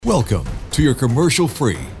Welcome to your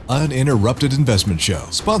commercial-free, uninterrupted investment show,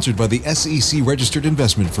 sponsored by the SEC-registered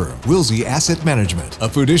investment firm, Wilsey Asset Management, a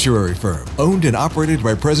fiduciary firm owned and operated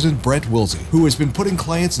by President Brent Wilsey, who has been putting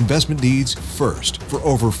clients' investment needs first for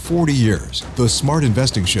over 40 years. The Smart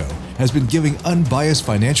Investing Show has been giving unbiased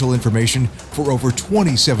financial information for over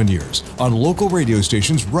 27 years on local radio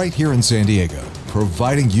stations right here in San Diego,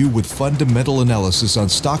 providing you with fundamental analysis on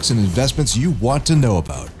stocks and investments you want to know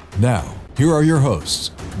about. Now, here are your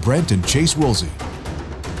hosts, Brent and Chase Wilsey.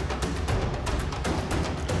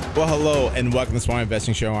 Well, hello, and welcome to the Smart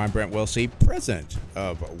Investing Show. I'm Brent Wilsey, president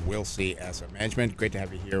of Wilsey Asset Management. Great to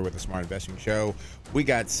have you here with the Smart Investing Show. We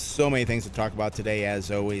got so many things to talk about today, as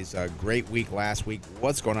always. A great week last week.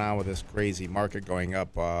 What's going on with this crazy market going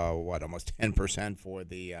up, almost 10% for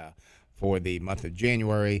the month of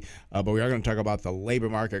January. But we are going to talk about the labor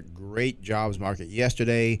market, great jobs market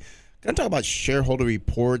yesterday. Going to talk about shareholder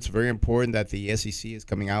reports. Very important that the SEC is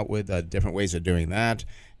coming out with different ways of doing that.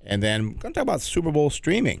 And then going to talk about Super Bowl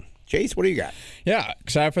streaming. Chase, what do you got? Yeah,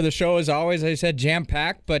 excited for the show as always. As I said,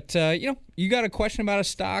 jam-packed. But, you got a question about a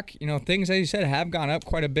stock. Things, as you said, have gone up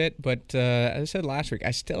quite a bit. But as I said last week, I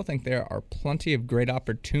still think there are plenty of great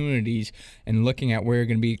opportunities in looking at where you're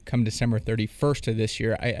going to be come December 31st of this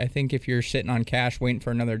year. I think if you're sitting on cash waiting for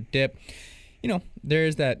another dip,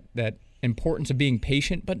 there's that importance of being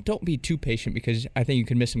patient, but don't be too patient because I think you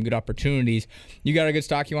can miss some good opportunities. You got a good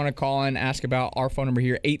stock you want to call in, ask about. Our phone number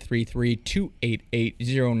here,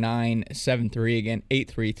 833-288-0973. Again,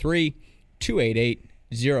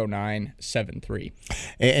 833-288-0973.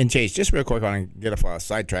 And Chase, just real quick, I want to get off a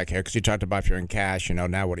sidetrack here because you talked about if you're in cash,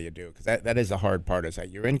 now what do you do? Because that is the hard part is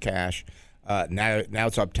that you're in cash. Now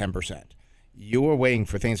it's up 10%. You were waiting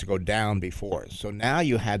for things to go down before. So now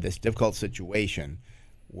you had this difficult situation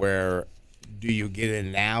where do you get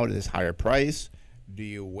in now at this higher price? Do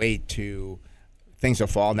you wait to things to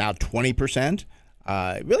fall now 20%?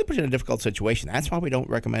 It really puts you in a difficult situation. That's why we don't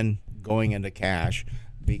recommend going into cash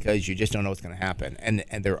because you just don't know what's going to happen. And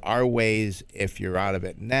there are ways, if you're out of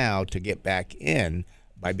it now, to get back in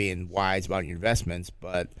by being wise about your investments.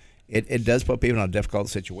 But it does put people in a difficult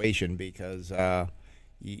situation because, what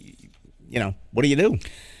do you do?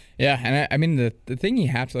 Yeah, and I mean, the thing you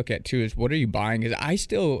have to look at, too, is what are you buying? We've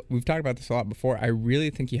talked about this a lot before, I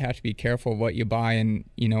really think you have to be careful of what you buy. And,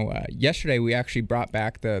 yesterday we actually brought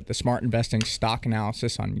back the Smart Investing stock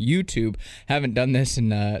analysis on YouTube. Haven't done this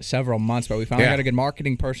in several months, but we finally got a good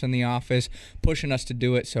marketing person in the office pushing us to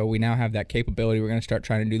do it, so we now have that capability. We're going to start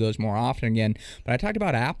trying to do those more often again. But I talked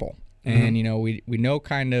about Apple. And, we know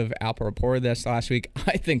kind of Apple reported this last week.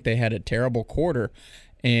 I think they had a terrible quarter.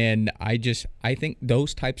 And I think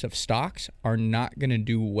those types of stocks are not going to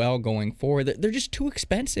do well going forward. They're just too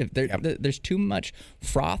expensive. There's too much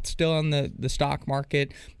froth still in the stock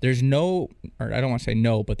market. There's I don't want to say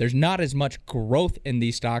no, but there's not as much growth in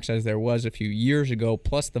these stocks as there was a few years ago.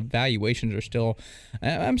 Plus, the valuations are still,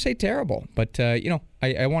 I'm say terrible. But,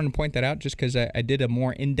 I wanted to point that out just because I did a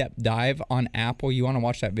more in-depth dive on Apple. You want to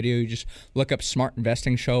watch that video, you just look up Smart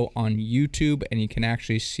Investing Show on YouTube, and you can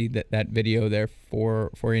actually see that video there for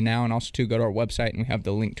you now. And also, too, go to our website, and we have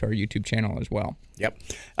the link to our YouTube channel as well. Yep.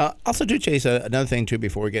 Also, too, Chase, another thing, too,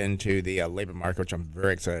 before we get into the labor market, which I'm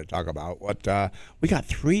very excited to talk about, we got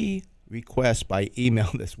 3 requests by email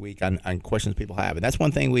this week on questions people have. And that's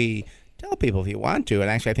one thing we tell people if you want to,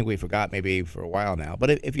 and actually I think we forgot maybe for a while now,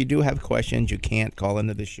 but if you do have questions, you can't call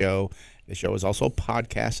into the show. The show is also a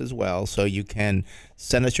podcast as well, so you can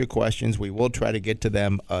send us your questions. We will try to get to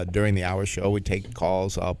them during the hour show. We take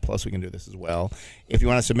calls, plus we can do this as well. If you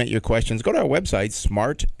want to submit your questions, go to our website,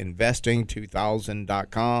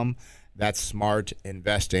 smartinvesting2000.com. That's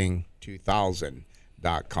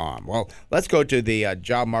smartinvesting2000.com. Well, let's go to the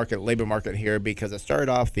job market, labor market here, because it started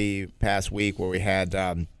off the past week where we had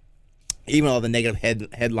even all the negative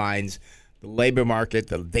headlines, the labor market,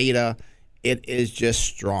 the data, it is just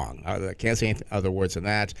strong. I can't say any other words than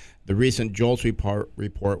that. The recent JOLTS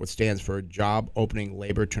report, which stands for Job Opening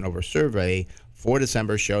Labor Turnover Survey, for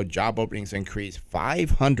December showed job openings increased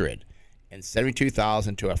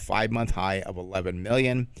 572,000 to a 5-month high of 11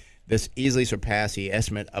 million. This easily surpassed the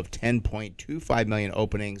estimate of 10.25 million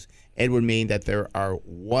openings. It would mean that there are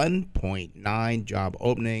 1.9 job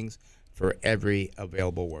openings for every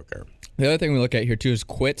available worker. The other thing we look at here, too, is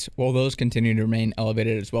quits. Well, those continue to remain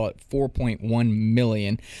elevated as well at 4.1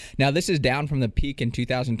 million. Now, this is down from the peak in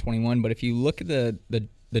 2021, but if you look at the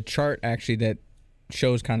chart, actually, that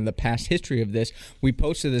shows kind of the past history of this, we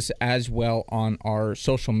posted this as well on our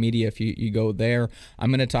social media if you go there.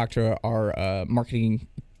 I'm going to talk to our marketing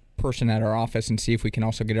person at our office and see if we can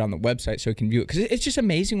also get it on the website so we can view it. Because it's just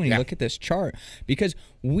amazing when you look at this chart, because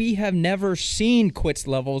we have never seen quits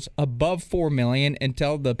levels above 4 million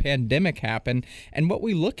until the pandemic happened. And what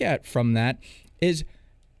we look at from that is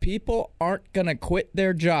people aren't going to quit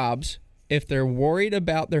their jobs if they're worried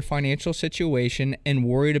about their financial situation and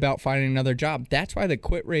worried about finding another job. That's why the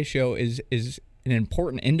quit ratio is an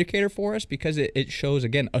important indicator for us, because it shows,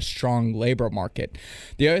 again, a strong labor market.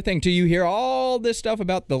 The other thing, too, you hear all this stuff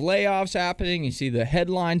about the layoffs happening. You see the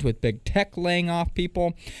headlines with big tech laying off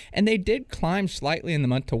people, and they did climb slightly in the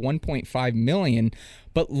month to 1.5 million.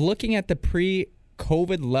 But looking at the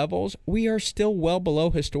pre-COVID levels, we are still well below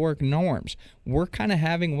historic norms. We're kind of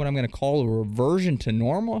having what I'm going to call a reversion to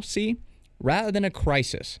normalcy rather than a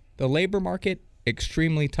crisis. The labor market,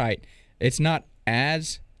 extremely tight. It's not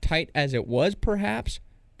as tight as it was, perhaps,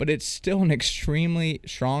 but it's still an extremely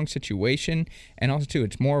strong situation. And also, too,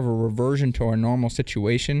 it's more of a reversion to our normal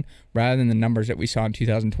situation rather than the numbers that we saw in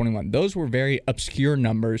 2021. Those were very obscure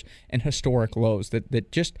numbers and historic lows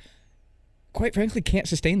that just, quite frankly, can't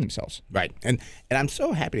sustain themselves. Right. And I'm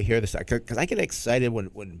so happy to hear this, because I get excited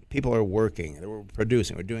when people are working, we're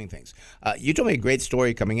producing, we're doing things. You told me a great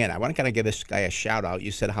story coming in. I want to kind of give this guy a shout out.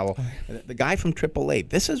 You said how the guy from AAA,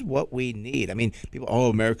 this is what we need. I mean, people,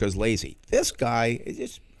 America's lazy. This guy is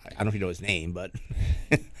just, I don't know if you know his name, but.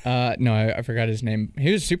 No, I forgot his name.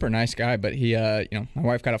 He was a super nice guy, but he, my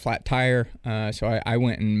wife got a flat tire. So I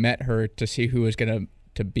went and met her to see who was going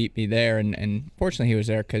to beat me there, and fortunately he was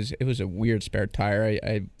there because it was a weird spare tire.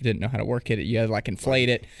 I didn't know how to work it. You had to like inflate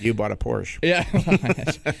it. You bought a Porsche. Yeah.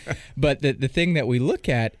 But the thing that we look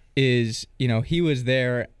at is, he was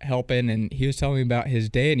there helping, and he was telling me about his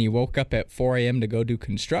day, and he woke up at 4 a.m. to go do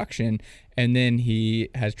construction, and then he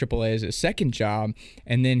has AAA as a second job,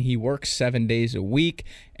 and then he works 7 days a week,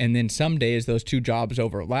 and then some days those two jobs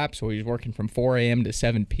overlap, so he's working from 4 a.m. to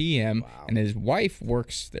 7 p.m., wow. And his wife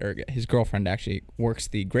works, or his girlfriend actually works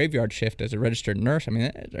the graveyard shift as a registered nurse. I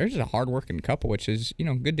mean, they're just a hard-working couple, which is,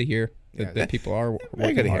 good to hear. That people are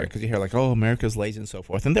very good to hard. hear, because you hear like, America's lazy and so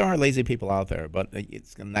forth, and there are lazy people out there, but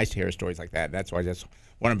it's nice to hear stories like that. That's why I just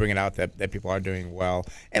want to bring it out that people are doing well.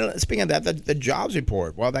 And speaking of that, the jobs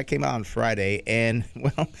report, well, that came out on Friday, and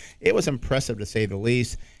well, it was impressive to say the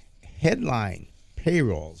least. Headline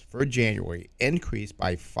payrolls for January increased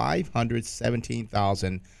by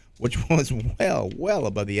 517,000, which was well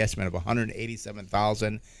above the estimate of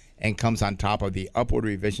 187,000. And comes on top of the upward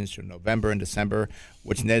revisions to November and December,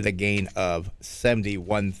 which netted a gain of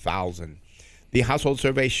 71,000. The household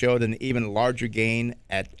survey showed an even larger gain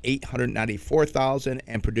at 894,000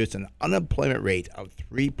 and produced an unemployment rate of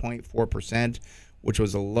 3.4%, which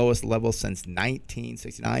was the lowest level since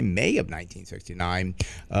 1969, May of 1969.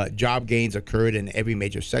 Job gains occurred in every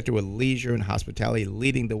major sector, with leisure and hospitality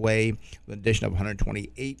leading the way, with an addition of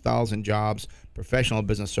 128,000 jobs. Professional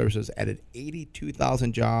business services added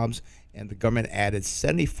 82,000 jobs, and the government added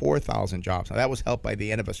 74,000 jobs. Now, that was helped by the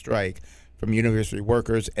end of a strike from university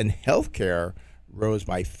workers, and healthcare rose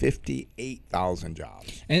by 58,000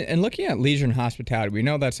 jobs. And looking at leisure and hospitality, we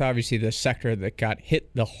know that's obviously the sector that got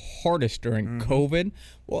hit the hardest during COVID.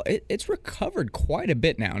 Well, it's recovered quite a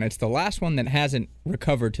bit now, and it's the last one that hasn't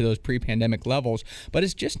recovered to those pre-pandemic levels, but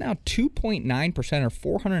it's just now 2.9% or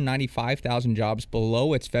 495,000 jobs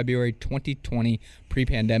below its February 2020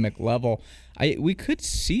 pre-pandemic level. We could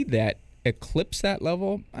see that eclipse that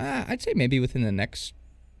level, I'd say maybe within the next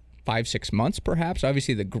 5-6 months, perhaps.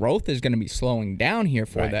 Obviously, the growth is going to be slowing down here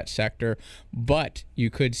for that sector, but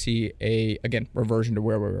you could see again, reversion to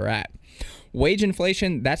where we were at. Wage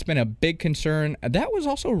inflation, that's been a big concern. That was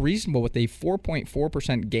also reasonable with a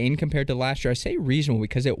 4.4% gain compared to last year. I say reasonable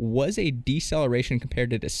because it was a deceleration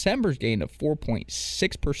compared to December's gain of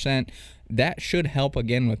 4.6%. That should help,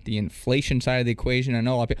 again, with the inflation side of the equation. I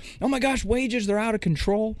know a lot of people, oh my gosh, wages, they're out of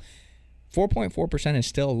control. 4.4% is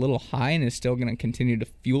still a little high and is still going to continue to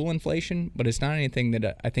fuel inflation, but it's not anything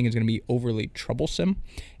that I think is going to be overly troublesome.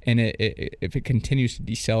 And if it continues to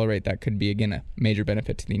decelerate, that could be, again, a major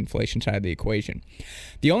benefit to the inflation side of the equation.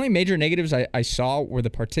 The only major negatives I saw were the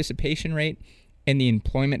participation rate and the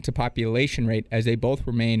employment to population rate, as they both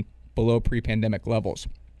remain below pre-pandemic levels.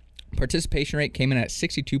 Participation rate came in at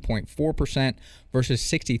 62.4% versus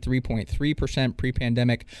 63.3%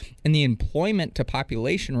 pre-pandemic, and the employment to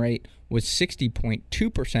population rate was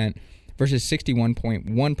 60.2% versus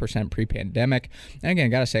 61.1% pre-pandemic. And again, I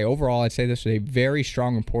got to say, overall, I'd say this was a very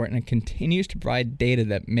strong report, and it continues to provide data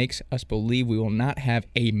that makes us believe we will not have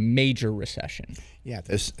a major recession. Yeah,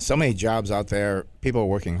 there's so many jobs out there. People are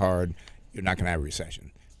working hard. You're not going to have a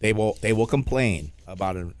recession. They will complain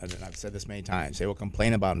about it, and I've said this many times. They will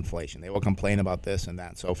complain about inflation. They will complain about this and that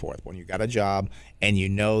and so forth. When you got a job and you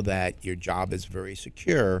know that your job is very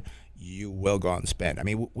secure, you will go out and spend. I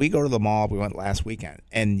mean, we go to the mall. We went last weekend,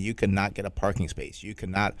 and you cannot get a parking space. You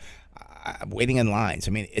cannot waiting in lines.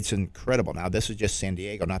 I mean, it's incredible. Now, this is just San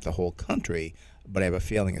Diego, not the whole country, but I have a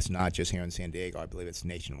feeling it's not just here in San Diego. I believe it's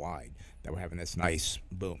nationwide that we're having this nice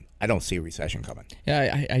boom. I don't see a recession coming.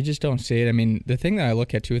 Yeah, I just don't see it. I mean, the thing that I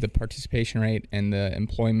look at too with the participation rate and the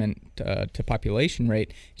employment to population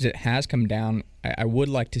rate is it has come down. I would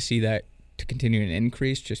like to see that to continue to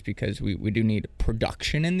increase just because we do need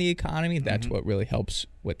production in the economy. That's what really helps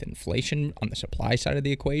with inflation on the supply side of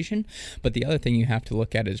the equation. But the other thing you have to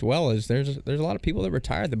look at as well is there's a lot of people that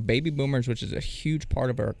retire. The baby boomers, which is a huge part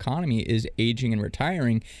of our economy, is aging and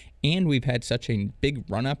retiring. And we've had such a big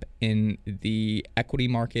run up in the equity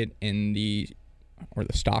market, or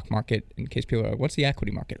the stock market, in case people are like, what's the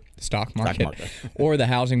equity market? The stock market. Or the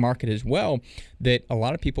housing market as well, that a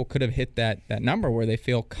lot of people could have hit that number where they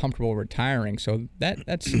feel comfortable retiring. So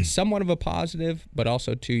that's somewhat of a positive, but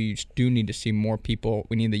also too, you do need to see more people.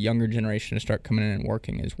 We need the younger generation to start coming in and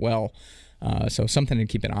working as well. So something to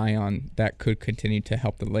keep an eye on that could continue to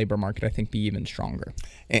help the labor market, I think, be even stronger.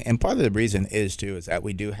 And part of the reason is that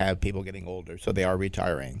we do have people getting older, so they are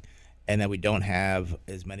retiring. And that we don't have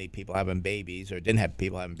as many people having babies, or didn't have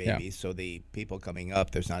people having babies. So the people coming up,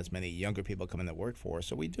 there's not as many younger people coming to the workforce.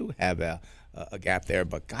 So we do have a gap there.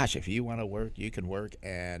 But gosh, if you want to work, you can work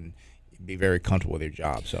and be very comfortable with your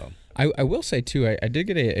job. So I will say too, I did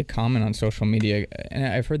get a comment on social media, and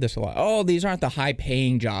I've heard this a lot. Oh, these aren't the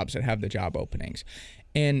high-paying jobs that have the job openings.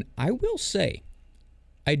 And I will say,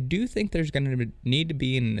 I do think there's going to need to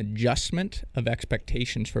be an adjustment of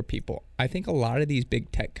expectations for people. I think a lot of these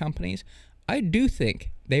big tech companies, I do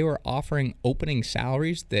think they were offering opening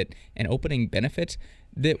salaries and opening benefits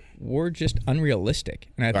that were just unrealistic.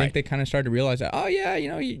 And I think they kind of started to realize that, oh yeah,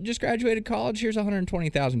 you just graduated college, here's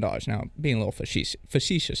 $120,000. Now, being a little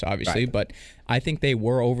facetious, obviously, but I think they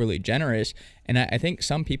were overly generous. And I think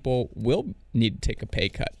some people will need to take a pay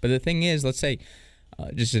cut. But the thing is, let's say,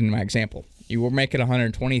 just in my example, you were making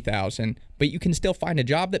 $120,000, but you can still find a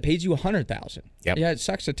job that pays you $100,000. Yep. Yeah, it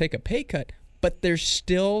sucks to take a pay cut, but there's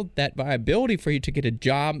still that viability for you to get a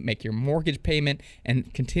job, make your mortgage payment,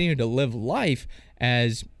 and continue to live life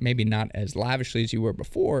as maybe not as lavishly as you were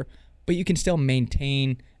before, but you can still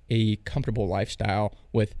maintain a comfortable lifestyle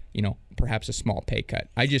with, perhaps a small pay cut.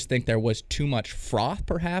 I just think there was too much froth,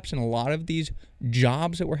 perhaps, in a lot of these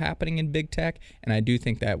jobs that were happening in big tech, and I do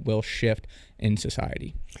think that will shift in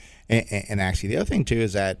society. And actually, the other thing too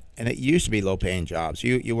is that, and it used to be low-paying jobs.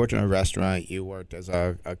 You worked in a restaurant, you worked as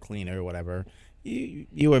a cleaner or whatever.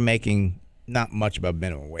 You were making not much above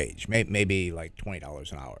minimum wage, maybe like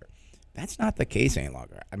 $20 an hour. That's not the case any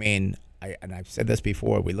longer. I mean, I've said this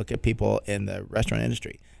before. We look at people in the restaurant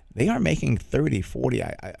industry. They are making 30, 40.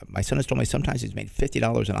 My son has told me sometimes he's made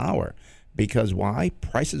 $50 an hour. Because why?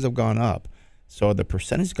 Prices have gone up. So the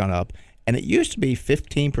percentage has gone up. And it used to be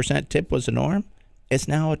 15% tip was the norm. It's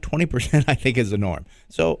now at 20%, I think, is the norm.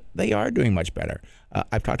 So they are doing much better.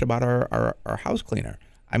 I've talked about our house cleaner.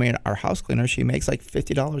 I mean, our house cleaner, she makes like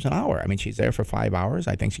 $50 an hour. I mean, she's there for 5 hours.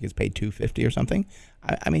 I think she gets paid $250 or something.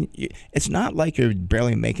 I mean, it's not like you're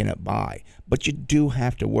barely making it by, but you do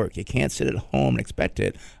have to work. You can't sit at home and expect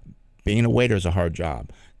it. Being a waiter is a hard job.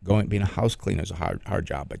 Being a house cleaner is a hard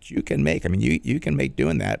job. But you can make, you can make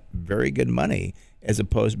doing that very good money, as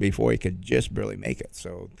opposed to before you could just barely make it.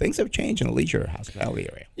 So things have changed in the leisure hospitality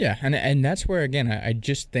area. Yeah, and that's where, again, I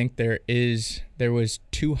just think there was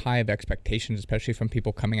too high of expectations, especially from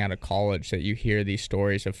people coming out of college, that you hear these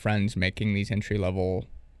stories of friends making these entry-level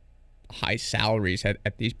high salaries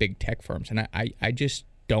at these big tech firms. And I just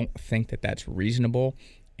don't think that that's reasonable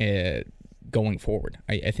going forward.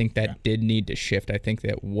 I think that did need to shift. I think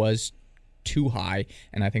that was too high,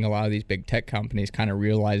 and I think a lot of these big tech companies kind of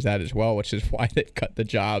realize that as well, which is why they've cut the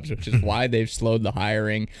jobs, which is why they've slowed the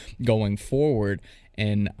hiring going forward.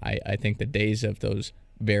 And I think the days of those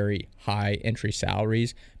very high entry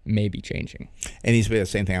salaries may be changing. And it needs to be the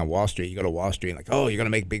same thing on Wall Street. You go to Wall Street and like, oh, you're going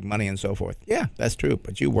to make big money and so forth. Yeah, that's true.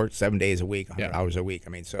 But you work 7 days a week, 100 hours a week. I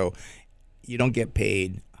mean, so you don't get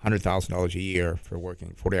paid $100,000 a year for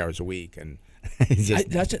working 40 hours a week. And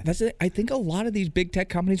that's it. I think a lot of these big tech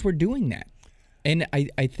companies were doing that. And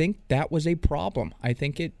I think that was a problem. I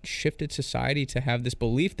think it shifted society to have this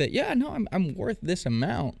belief that, I'm worth this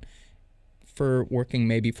amount for working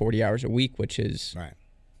maybe 40 hours a week, which is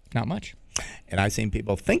not much. And I've seen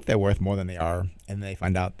people think they're worth more than they are, and they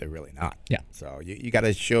find out they're really not. Yeah. So you got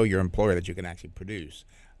to show your employer that you can actually produce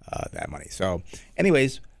that money. So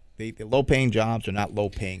anyways, the low-paying jobs are not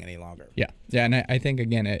low-paying any longer. Yeah, and I think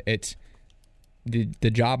again, it's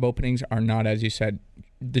the job openings are not, as you said,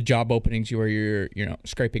 the job openings where you're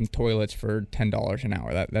scraping toilets for $10 an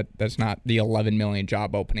hour. That's not the 11 million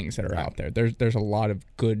job openings that are out there. There's a lot of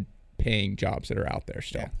good paying jobs that are out there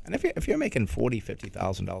still. Yeah. And if you're making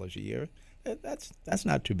 $40,000-$50,000 a year, that's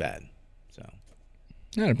not too bad. So.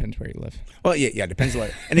 That depends where you live. Well, yeah, depends.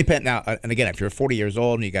 And again, if you're 40 years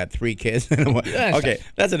old and you got 3 kids, okay,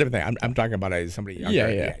 that's a different thing. I'm talking about somebody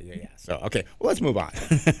younger. Yeah. So, okay, well, let's move on.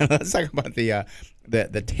 Let's talk about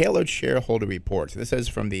the tailored shareholder reports. This is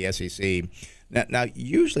from the SEC. Now,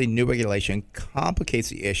 usually new regulation complicates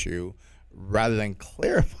the issue rather than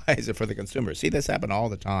clarifies it for the consumer. See, this happen all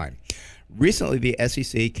the time. Recently, the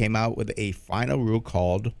SEC came out with a final rule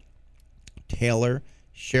called Tailored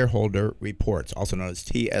Shareholder Reports, also known as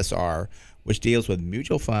TSR, which deals with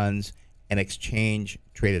mutual funds and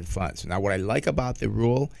exchange-traded funds. Now, what I like about the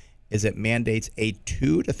rule is it mandates a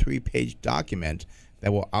 2 to 3 page document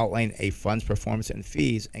that will outline a fund's performance and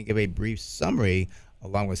fees and give a brief summary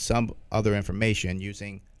along with some other information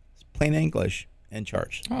using plain English and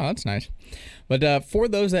charts. Oh, that's nice. But for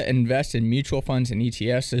those that invest in mutual funds and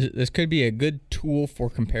ETFs, this could be a good tool for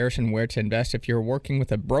comparison where to invest. If you're working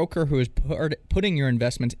with a broker who is putting your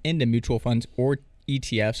investments into mutual funds or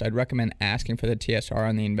ETFs, I'd recommend asking for the TSR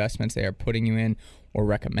on the investments they are putting you in or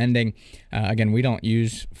recommending. Again, we don't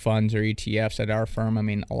use funds or ETFs at our firm. I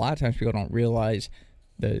mean, a lot of times people don't realize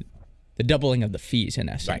the doubling of the fees in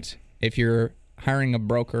essence. Right. If you're hiring a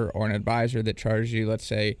broker or an advisor that charges you, let's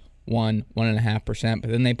say, 1.5%,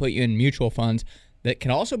 but then they put you in mutual funds that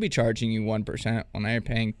can also be charging you 1%. Well, now you're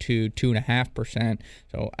paying 2.5%.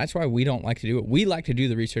 So that's why we don't like to do it. We like to do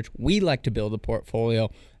the research. We like to build a portfolio.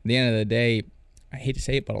 At the end of the day, I hate to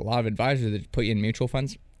say it, but a lot of advisors that put you in mutual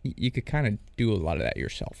funds, you could kind of do a lot of that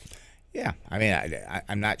yourself. Yeah, I mean,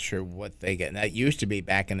 I'm not sure what they get. And that used to be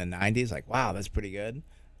back in the 90s, like, wow, that's pretty good.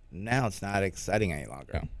 Now it's not exciting any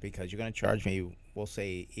longer because you're going to charge me, we'll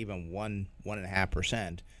say, even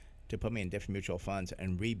 1.5% to put me in different mutual funds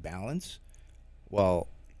and rebalance. Well,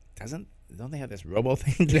 don't they have this robo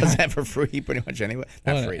thing? Does that for free pretty much anyway?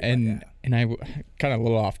 Not free. And I kind of a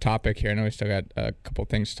little off topic here. I know we still got a couple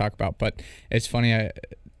things to talk about, but it's funny. I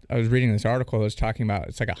was reading this article that was talking about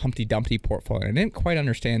it's like a Humpty Dumpty portfolio. And I didn't quite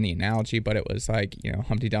understand the analogy, but it was like,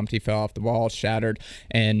 Humpty Dumpty fell off the wall, shattered.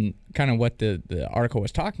 And kind of what the article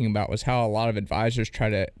was talking about was how a lot of advisors try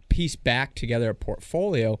to piece back together a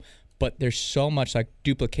portfolio, but there's so much like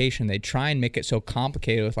duplication. They try and make it so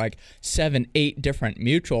complicated with like 7, 8 different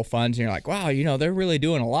mutual funds. And you're like, wow, they're really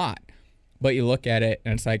doing a lot. But you look at it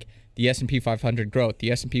and it's like the S&P 500 growth,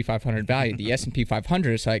 the S&P 500 value, the S&P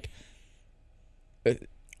 500. It's like,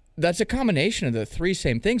 that's a combination of the 3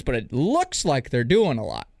 same things, but it looks like they're doing a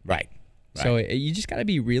lot. Right. So you just got to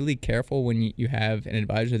be really careful when you have an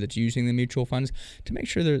advisor that's using the mutual funds to make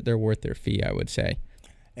sure they're worth their fee, I would say.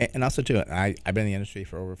 And also, too, I've been in the industry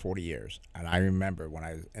for over 40 years, and I remember when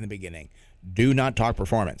I was in the beginning, do not talk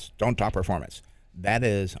performance. Don't talk performance. That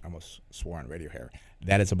is, I almost swore on radio here,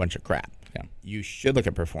 that is a bunch of crap. Yeah. You should look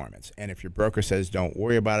at performance. And if your broker says don't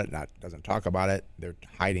worry about it, doesn't talk about it, they're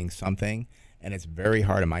hiding something. And it's very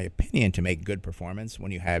hard, in my opinion, to make good performance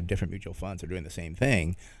when you have different mutual funds that are doing the same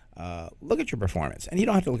thing. Look at your performance. And you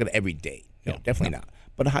don't have to look at it every day. No, definitely not.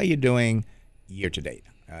 But how are you doing year to date?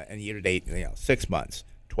 And year to date, 6 months.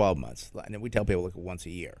 12 months. And then we tell people look at once a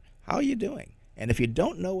year. How are you doing? And if you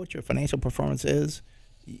don't know what your financial performance is,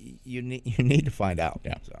 you need to find out.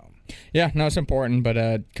 Yeah. So. Yeah, no, it's important.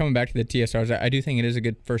 But coming back to the TSRs, I do think it is a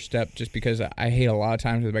good first step just because I hate a lot of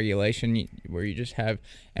times with regulation where you just have,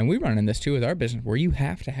 and we run in this too with our business, where you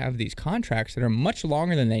have to have these contracts that are much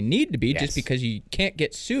longer than they need to be just because you can't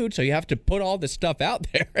get sued. So you have to put all this stuff out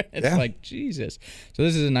there. It's like, Jesus. So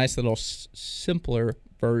this is a nice little simpler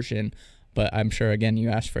version. But I'm sure, again, you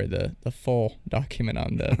asked for the full document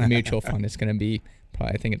on the mutual fund. It's going to be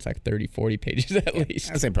probably, I think it's like 30, 40 pages at least.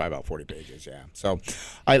 I'd say probably about 40 pages, yeah. So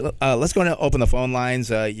let's go and open the phone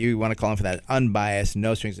lines. You want to call in for that unbiased,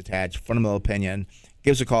 no strings attached, fundamental opinion.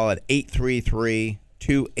 Give us a call at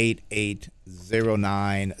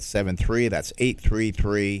 833-288-0973. That's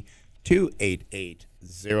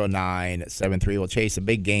 833-288-0973. We'll chase the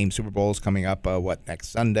big game. Super Bowl's coming up,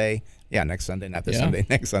 next Sunday? Yeah, next Sunday, not this Sunday,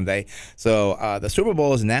 next Sunday. So the Super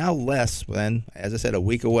Bowl is now less than, as I said, a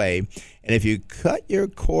week away. And if you cut your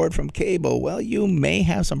cord from cable, well, you may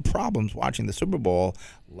have some problems watching the Super Bowl.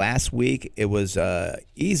 Last week, it was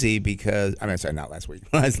easy because, not last week.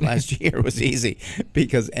 Last year it was easy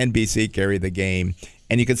because NBC carried the game.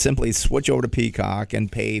 And you could simply switch over to Peacock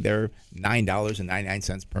and pay their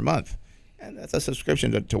 $9.99 per month. And that's a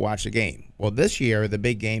subscription to watch the game. Well, this year, the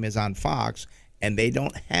big game is on Fox, and they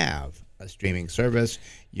don't have a streaming service.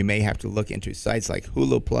 You may have to look into sites like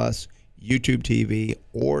Hulu Plus, YouTube TV,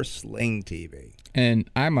 or Sling TV. And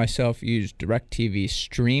I myself use DirecTV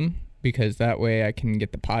Stream because that way I can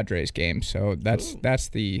get the Padres game. So that's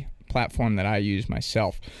the platform that I use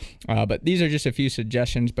myself. But these are just a few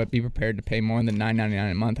suggestions, but be prepared to pay more than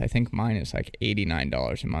 $9.99 a month. I think mine is like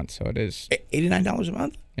 $89 a month. So it is $89 a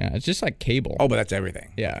month? Yeah, it's just like cable. Oh, but that's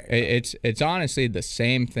everything. Yeah, Okay. it's honestly the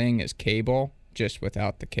same thing as cable, just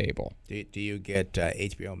without the cable. Do you get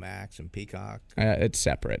HBO Max and Peacock? It's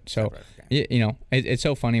separate. So, okay. it's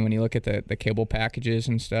so funny when you look at the cable packages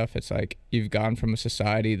and stuff. It's like you've gone from a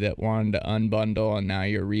society that wanted to unbundle, and now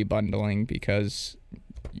you're rebundling because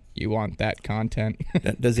you want that content.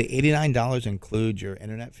 Does the $89 include your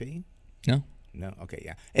internet fee? No. No? Okay,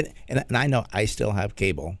 yeah. And I know I still have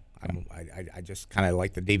cable. I just kind of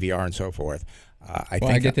like the DVR and so forth. I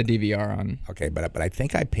get the DVR on. Okay, but I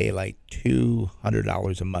think I pay like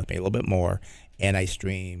 $200 a month, maybe a little bit more, and I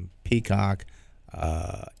stream Peacock,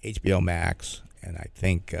 HBO Max, and I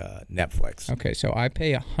think Netflix. Okay, so I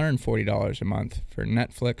pay $140 a month for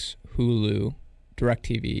Netflix, Hulu,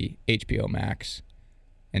 DirecTV, HBO Max,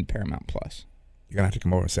 and Paramount Plus. You're gonna have to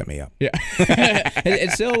come over and set me up. Yeah,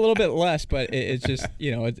 it's still a little bit less, but it's just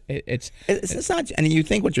it's not. And you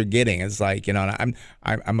think what you're getting is like and I'm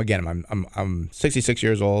 66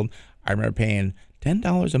 years old. I remember paying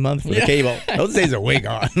 $10 a month for the cable. Those days are way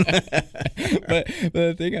gone. but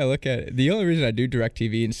the thing I look at, the only reason I do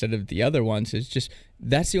DirecTV instead of the other ones is just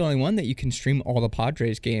that's the only one that you can stream all the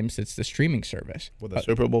Padres games. It's the streaming service. Will the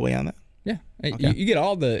Super Bowl be on that? Yeah, Okay. you get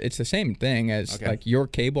all it's the same thing as like your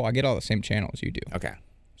cable. I get all the same channels you do. Okay.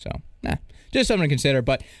 So, just something to consider.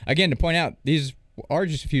 But again, to point out, these are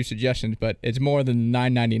just a few suggestions, but it's more than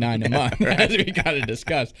 $9.99 a month, as we kind of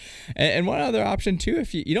discussed. And one other option, too,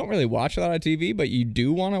 if you don't really watch a lot of TV, but you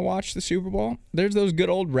do want to watch the Super Bowl, there's those good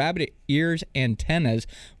old rabbit ears antennas,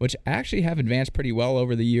 which actually have advanced pretty well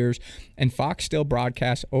over the years. And Fox still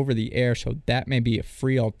broadcasts over the air, so that may be a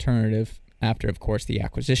free alternative after, of course, the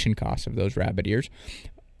acquisition cost of those rabbit ears.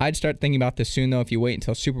 I'd start thinking about this soon, though. If you wait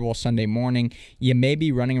until Super Bowl Sunday morning, you may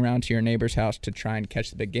be running around to your neighbor's house to try and catch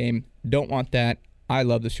the big game. Don't want that. I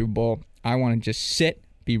love the Super Bowl. I want to just sit,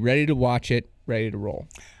 be ready to watch it, ready to roll.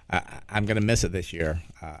 I'm going to miss it this year.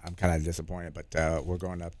 I'm kind of disappointed, but we're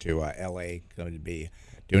going up to L.A. Going to do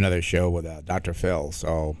another show with Dr. Phil,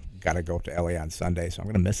 so got to go up to L.A. on Sunday, so I'm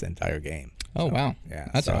going to miss the entire game. Oh, so, wow. Yeah,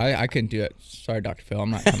 that's all right. I couldn't do it. Sorry, Dr. Phil.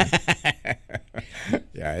 I'm not coming.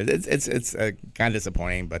 Yeah, it's kind of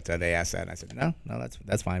disappointing, but they asked that, and I said, no,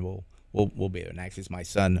 that's fine. We'll be there. And actually, it's my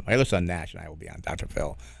other son, Nash, and I will be on Dr.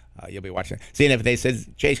 Phil. You'll be watching. Seeing if they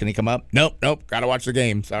said, Chase, can he come up? Nope. Got to watch the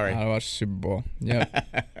game. Sorry. Got to watch the Super Bowl. Yep.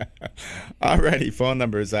 Alrighty, phone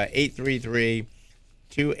number is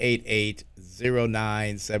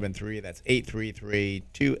 833-288-0973. That's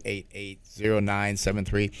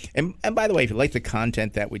 833-288-0973. And by the way, if you like the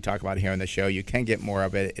content that we talk about here on the show, you can get more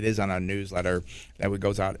of it. It is on our newsletter that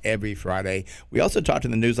goes out every Friday. We also talked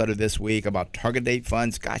in the newsletter this week about target date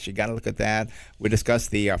funds. Gosh, you got to look at that. We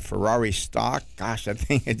discussed the Ferrari stock. Gosh, that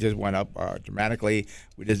thing it just went up dramatically.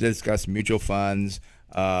 We just discussed mutual funds.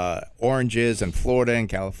 Oranges in Florida and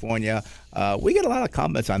California. We get a lot of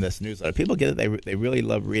comments on this newsletter. People get it. They really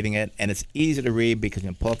love reading it, and it's easy to read because you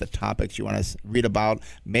can pull up the topics you want to read about.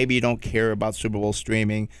 Maybe you don't care about Super Bowl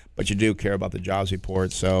streaming, but you do care about the jobs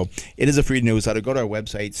report. So it is a free newsletter. Go to our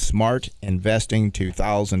website,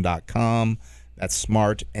 smartinvesting2000.com. That's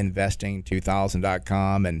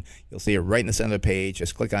smartinvesting2000.com, and you'll see it right in the center of the page.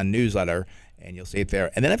 Just click on newsletter, and you'll see it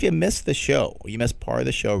there. And then if you miss the show, or you miss part of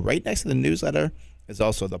the show, right next to the newsletter is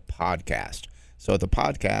also the podcast. So at the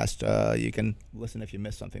podcast, you can listen if you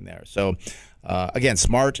missed something there. So again,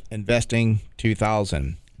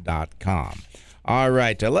 smartinvesting2000.com. All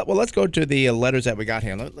right. Let's go to the letters that we got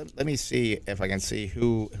here. Let me see if I can see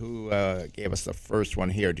who gave us the first one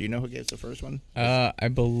here. Do you know who gave us the first one? I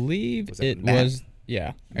believe it was.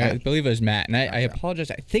 Yeah, Matt? I believe it was Matt. And I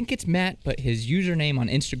apologize. I think it's Matt, but his username on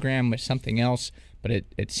Instagram was something else. But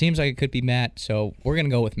it seems like it could be Matt, so we're going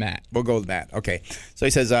to go with Matt. We'll go with Matt. Okay. So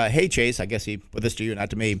he says, hey, Chase, I guess he put this to you,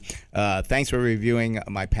 not to me. Thanks for reviewing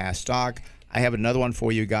my past stock. I have another one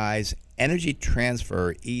for you guys. Energy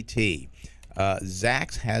Transfer, ET.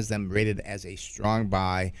 Zacks has them rated as a strong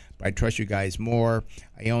buy, but I trust you guys more.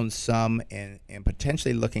 I own some and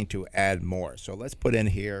potentially looking to add more. So let's put in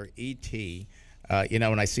here ET.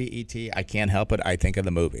 When I see E.T., I can't help it. I think of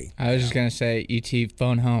the movie. I was just going to say E.T.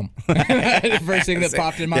 Phone Home. The first thing that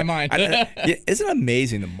popped in my mind. Isn't it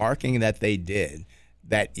amazing the marketing that they did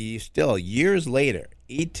that you still, years later,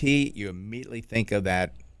 ET, you immediately think of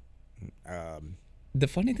that. The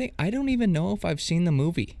funny thing, I don't even know if I've seen the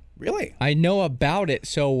movie. Really? I know about it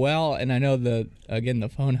so well, and I know the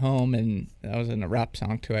phone home, and that was in a rap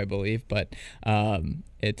song too, I believe. But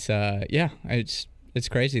it's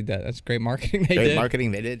crazy. That's great marketing they did. Great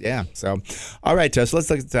marketing they did, yeah. So, all right, so let's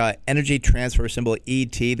look at Energy Transfer, symbol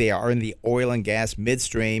ET. They are in the oil and gas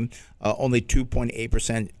midstream. Only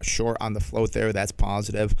 2.8% short on the float there. That's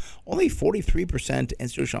positive. Only 43%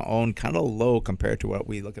 institutional owned, kind of low compared to what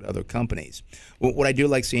we look at other companies. What I do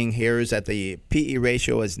like seeing here is that the PE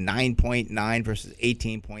ratio is 9.9 versus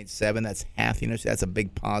 18.7. That's half the industry. That's a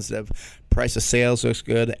big positive. Price of sales looks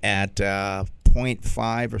good at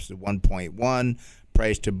 0.5 versus 1.1.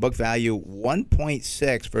 Price to book value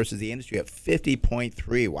 1.6 versus the industry at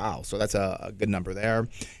 50.3. Wow, so that's a good number there. And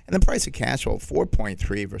then price of cash flow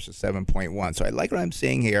 4.3 versus 7.1. So I like what I'm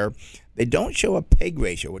seeing here. They don't show a PEG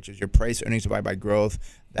ratio, which is your price earnings divided by growth.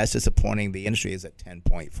 That's disappointing. The industry is at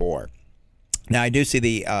 10.4. Now I do see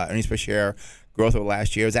the earnings per share growth over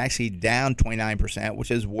last year is actually down 29%,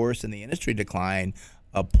 which is worse than the industry decline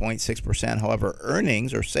of 0.6%. However,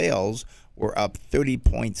 earnings or sales were up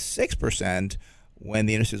 30.6%. when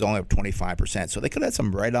the industry is only up 25%. So they could have had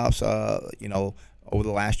some write-offs, over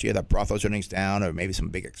the last year that brought those earnings down, or maybe some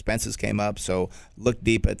big expenses came up. So look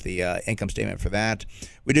deep at the income statement for that.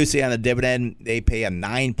 We do see on the dividend, they pay a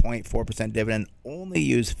 9.4% dividend, only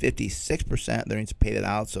use 56% of their earnings paid it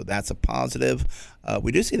out, so that's a positive.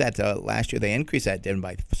 We do see that last year they increased that dividend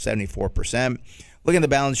by 74%. Looking at the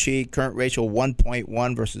balance sheet, current ratio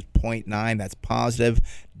 1.1 versus 0.9, that's positive.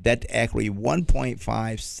 Debt to equity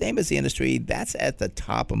 1.5, same as the industry. That's at the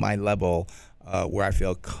top of my level where I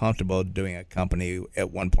feel comfortable doing a company at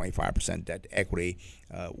 1.5% debt to equity.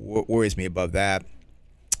 Worries me above that.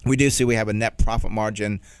 We do see we have a net profit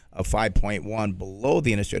margin of 5.1, below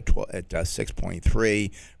the industry at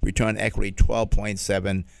 6.3. Return on equity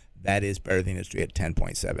 12.7. That is better than the industry at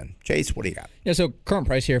 10.7. Chase, what do you got? Yeah, so current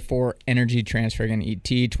price here for Energy Transfer, again, ET,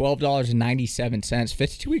 $12.97.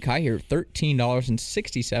 52-week high here,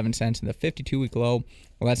 $13.67. And the 52-week low,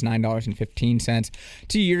 well, that's $9.15.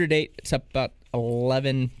 To year-to-date, it's up about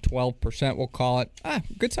 11-12%, we'll call it.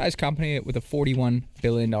 Good-sized company with a $41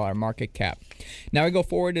 billion market cap. Now we go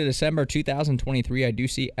forward to December 2023. I do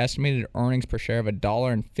see estimated earnings per share of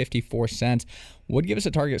 $1.54. Would give us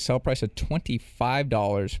a target sell price of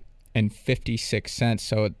 $25.56.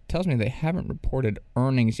 So it tells me they haven't reported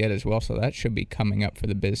earnings yet as well, so that should be coming up for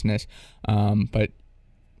the business. But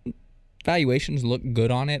valuations look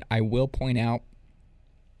good on it. I will point out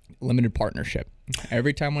limited partnership.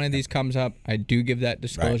 Every time one of these comes up, I do give that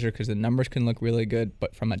disclosure because the numbers can look really good,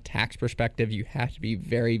 but from a tax perspective, you have to be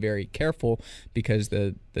very, very careful because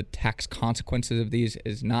the tax consequences of these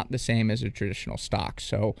is not the same as a traditional stock.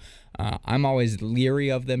 So I'm always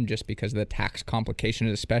leery of them just because of the tax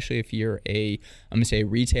complications, especially if you're a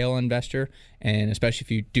retail investor, and especially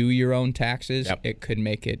if you do your own taxes, it could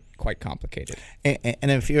make it quite complicated.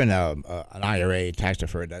 And if you're in an IRA, tax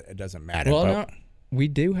deferred, it doesn't matter. Well, no, we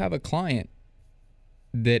do have a client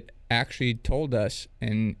that actually told us,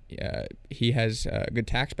 and he has a good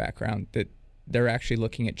tax background, that they're actually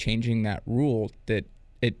looking at changing that rule, that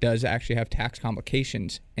it does actually have tax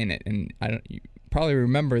complications in it. And you probably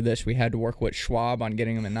remember this. We had to work with Schwab on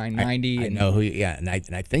getting him a 990. I know who. Yeah, and I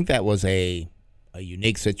think that was a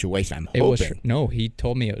unique situation. I'm hoping. He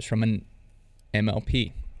told me it was from an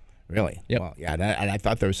MLP. Really? Yep. Well, yeah, and I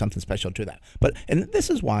thought there was something special to that. And this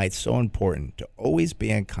is why it's so important to always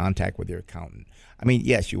be in contact with your accountant. I mean,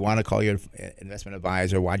 yes, you want to call your investment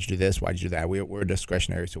advisor. Why'd you do this? Why'd you do that? We're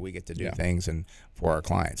discretionary, so we get to do things and for our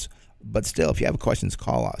clients. But still, if you have questions,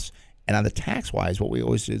 call us. And on the tax-wise, what we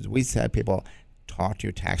always do is we have people talk to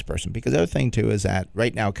your tax person, because the other thing, too, is that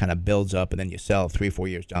right now it kind of builds up, and then you sell 3-4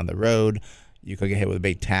 years down the road. You could get hit with a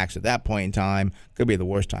big tax at that point in time. Could be the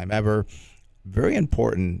worst time ever. Very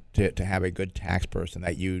important to have a good tax person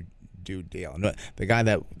that you do deal. And the guy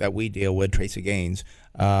that we deal with, Tracy Gaines,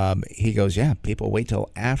 he goes, people wait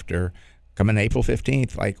till after, coming April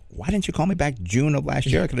 15th, like, why didn't you call me back June of last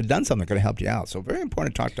year? I could have done something, could have helped you out. So very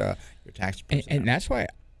important to talk to your tax person. And that's why,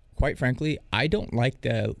 quite frankly, I don't like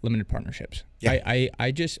the limited partnerships. Yeah. I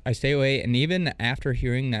stay away. And even after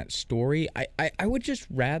hearing that story, I would just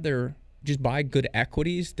rather just buy good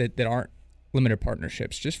equities that aren't limited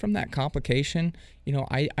partnerships, just from that complication.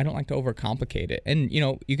 I don't like to overcomplicate it. And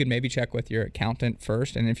you could maybe check with your accountant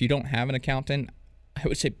first, and if you don't have an accountant, I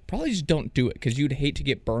would say probably just don't do it because you'd hate to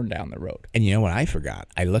get burned down the road. And you know what I forgot?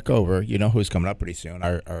 I look over, you know who's coming up pretty soon,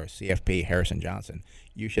 our CFP, Harrison Johnson.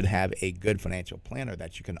 You should have a good financial planner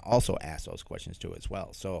that you can also ask those questions to as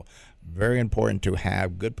well. So very important to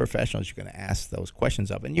have good professionals you can ask those questions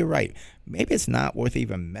of. And you're right, maybe it's not worth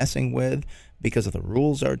even messing with because if the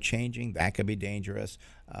rules are changing, that could be dangerous.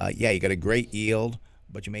 You got a great yield,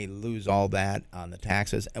 but you may lose all that on the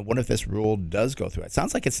taxes. And what if this rule does go through? It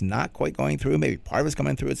sounds like it's not quite going through. Maybe part of it's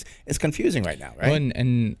coming through. It's confusing right now, right? Well,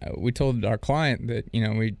 and we told our client that,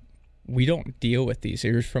 we don't deal with these.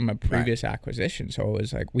 It was from a previous acquisition. So it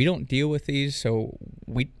was like, we don't deal with these. So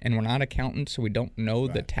we're not accountants, so we don't know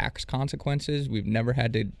the tax consequences. We've never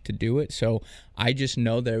had to do it. So I just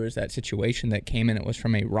know there was that situation that came in. It was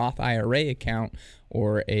from a Roth IRA account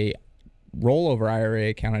or a rollover IRA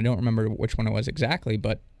account. I don't remember which one it was exactly,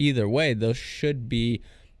 but either way, those should be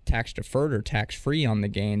tax deferred or tax free on the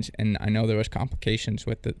gains. And I know there was complications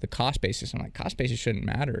with the cost basis. I'm like, cost basis shouldn't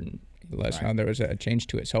matter. And he let us know there was a change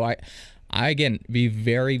to it. So I again, be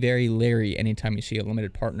very, very leery anytime you see a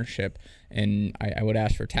limited partnership. And I would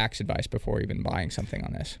ask for tax advice before even buying something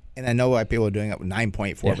on this. And I know why people are doing it with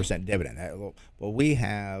 9.4% dividend. Well, we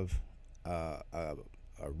have a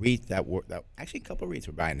REIT that actually a couple of REITs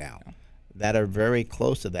we're buying now. That are very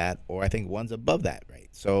close to that, or I think one's above that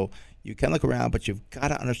rate. So you can look around, but you've got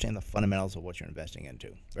to understand the fundamentals of what you're investing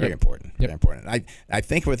into. Very important. Very important. I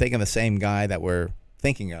think we're thinking the same guy that we're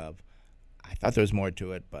thinking of. I thought there was more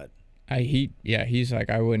to it, but he's like,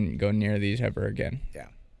 I wouldn't go near these ever again. Yeah,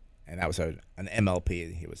 and that was an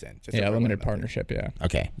MLP he was in. Limited partnership. Yeah.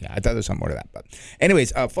 Okay. Yeah, I thought there was something more to that, but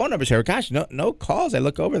anyways, phone numbers here. Gosh, no calls. I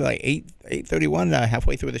look over like 8:31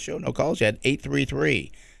 halfway through the show. No calls yet.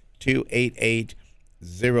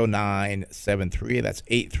 833-288-0973. That's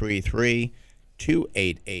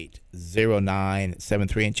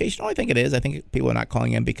 833-288-0973. And Chase, you know what I think it is? I think people are not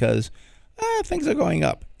calling in because things are going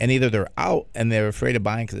up. And either they're out and they're afraid of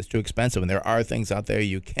buying because it's too expensive. And there are things out there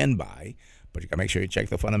you can buy, but you got to make sure you check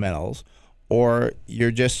the fundamentals. Or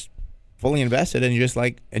you're just fully invested and you're just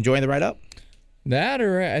like enjoying the ride up. That,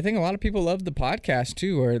 or I think a lot of people love the podcast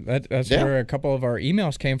too, or that's where a couple of our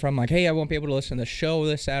emails came from. Like, hey, I won't be able to listen to the show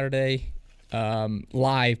this Saturday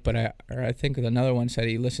live, but I think another one said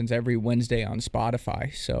he listens every Wednesday on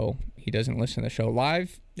Spotify, so he doesn't listen to the show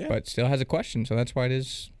live, but still has a question. So that's why it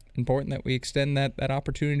is important that we extend that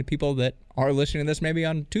opportunity to people that are listening to this maybe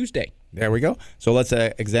on Tuesday. There we go. So let's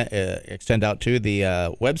extend out to the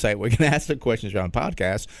website. We're going to ask the questions around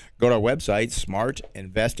podcast. Go to our website,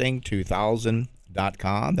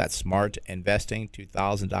 smartinvesting2000.com. That's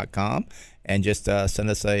smartinvesting2000.com. And just send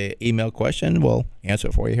us an email question. We'll answer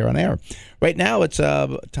it for you here on air. Right now, it's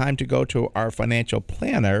time to go to our financial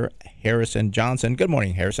planner, Harrison Johnson. Good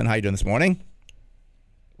morning, Harrison. How you doing this morning?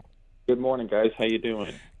 Good morning, guys. How you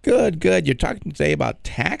doing? Good. You're talking today about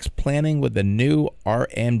tax planning with the new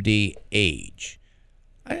RMD age.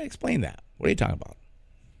 Explain that. What are you talking about?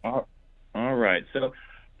 All right. So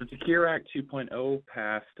the Secure Act 2.0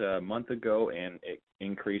 passed a month ago, and it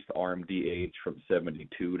increased the RMD age from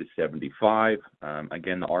 72 to 75.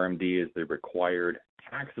 Again, the RMD is the required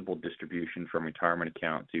taxable distribution from retirement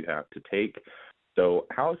accounts you have to take. So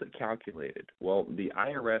how is it calculated? Well, the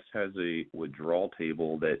IRS has a withdrawal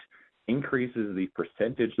table that increases the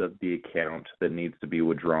percentage of the account that needs to be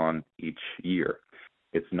withdrawn each year.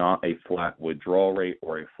 It's not a flat withdrawal rate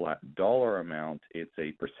or a flat dollar amount. It's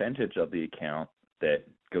a percentage of the account that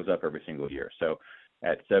goes up every single year. So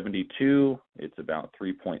at 72, it's about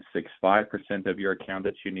 3.65% of your account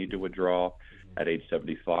that you need to withdraw. At age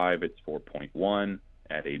 75, it's 4.1.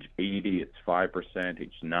 At age 80, it's 5%.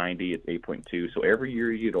 Age 90, it's 8.2. So every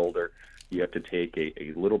year you get older, you have to take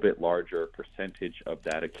a little bit larger percentage of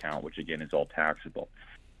that account, which again is all taxable.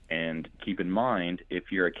 And keep in mind,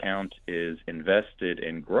 if your account is invested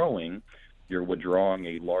and growing, you're withdrawing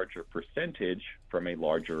a larger percentage from a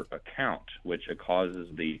larger account, which causes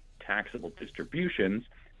the taxable distributions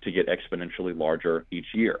to get exponentially larger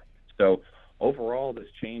each year. So overall, this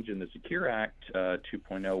change in the Secure Act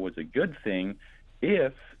 2.0 was a good thing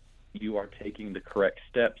if you are taking the correct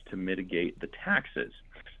steps to mitigate the taxes.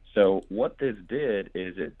 So what this did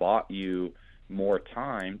is it bought you more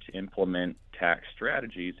time to implement tax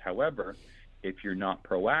strategies. However, if you're not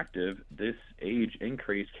proactive, this age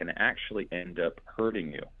increase can actually end up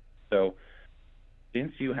hurting you. So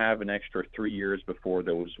since you have an extra 3 years before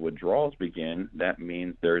those withdrawals begin, that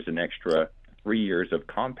means there's an extra 3 years of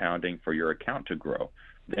compounding for your account to grow.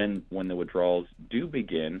 Then when the withdrawals do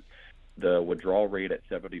begin, the withdrawal rate at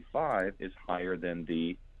 75 is higher than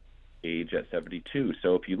the age at 72.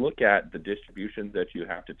 So if you look at the distributions that you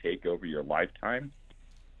have to take over your lifetime,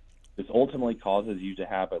 This ultimately causes you to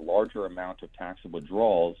have a larger amount of taxable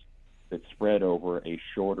withdrawals that spread over a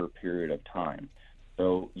shorter period of time.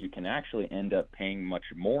 So you can actually end up paying much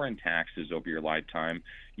more in taxes over your lifetime.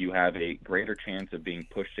 You have a greater chance of being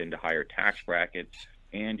pushed into higher tax brackets,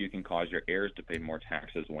 and you can cause your heirs to pay more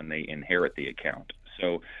taxes when they inherit the account.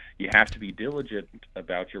 So you have to be diligent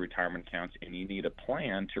about your retirement accounts, and you need a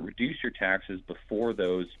plan to reduce your taxes before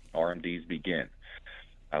those RMDs begin.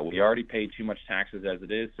 We already pay too much taxes as it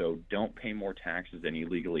is, so don't pay more taxes than you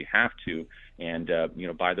legally have to. And,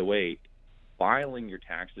 by the way, filing your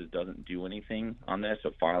taxes doesn't do anything on this.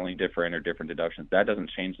 So filing different deductions, that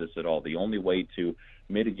doesn't change this at all. The only way to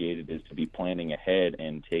mitigate it is to be planning ahead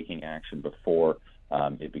and taking action before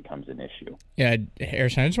it becomes an issue. Yeah,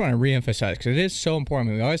 Harrison, I just want to reemphasize, because it is so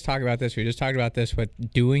important. We always talk about this. We just talked about this with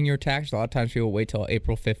doing your taxes. A lot of times people wait till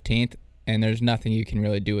April 15th, and there's nothing you can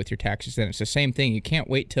really do with your taxes then. It's the same thing. You can't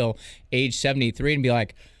wait till age 73 and be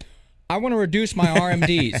like, I want to reduce my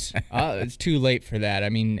RMDs. It's too late for that. I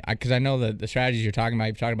mean, because I know the strategies you've talked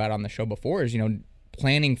about on the show before is,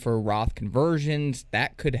 planning for Roth conversions.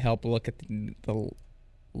 That could help look at the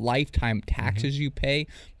lifetime taxes you pay.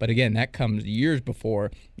 But again, that comes years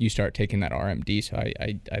before you start taking that RMD. So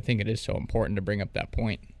I think it is so important to bring up that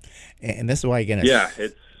point. And this is why, again,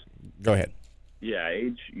 go ahead. Yeah,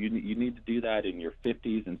 age, you need to do that in your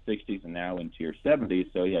 50s and 60s and now into your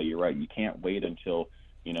 70s. So, yeah, you're right. You can't wait until,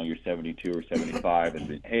 you're 72 or 75 and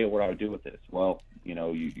say, hey, what do I do with this? Well,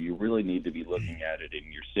 you really need to be looking at it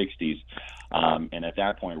in your 60s. And at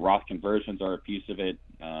that point, Roth conversions are a piece of it.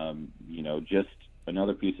 Just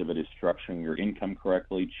another piece of it is structuring your income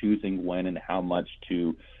correctly, choosing when and how much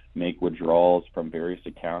to make withdrawals from various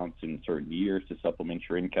accounts in certain years to supplement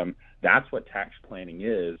your income. That's what tax planning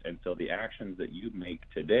is. And so the actions that you make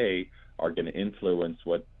today are going to influence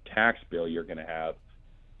what tax bill you're going to have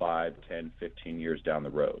 5, 10, 15 years down the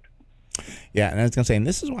road. Yeah, and I was going to say, and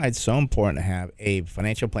this is why it's so important to have a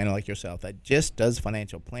financial planner like yourself that just does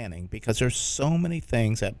financial planning, because there's so many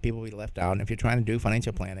things that people will be left out. And if you're trying to do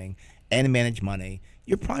financial planning and manage money,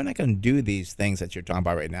 you're probably not going to do these things that you're talking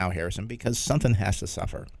about right now, Harrison, because something has to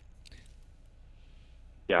suffer.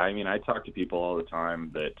 Yeah, I mean, I talk to people all the time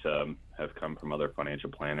that have come from other financial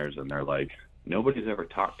planners, and they're like, nobody's ever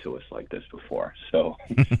talked to us like this before. So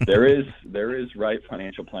there is right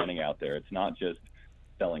financial planning out there. It's not just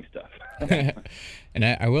selling stuff. And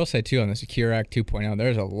I will say, too, on the Secure Act 2.0,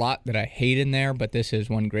 there's a lot that I hate in there, but this is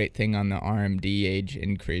one great thing on the RMD age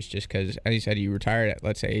increase, just because, as you said, you retired at,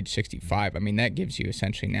 let's say, age 65. I mean, that gives you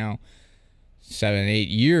essentially now 7-8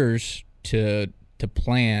 years to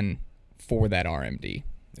plan for that RMD.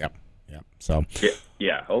 Yep. So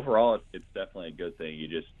yeah. Overall, it's definitely a good thing. You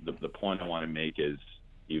just the point I want to make is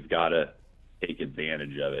you've got to take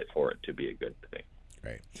advantage of it for it to be a good thing.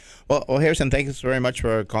 Great. Well, Harrison, thank you very much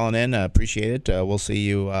for calling in. Appreciate it. We'll see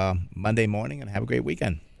you Monday morning, and have a great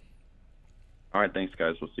weekend. All right, thanks,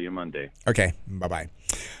 guys. We'll see you Monday. Okay, bye-bye.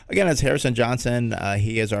 Again, it's Harrison Johnson.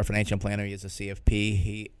 He is our financial planner. He is a CFP.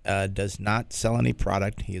 He does not sell any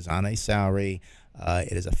product. He is on a salary.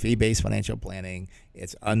 It is a fee-based financial planning.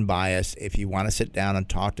 It's unbiased. If you want to sit down and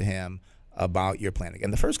talk to him about your plan.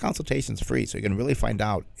 Again, the first consultation is free, so you can really find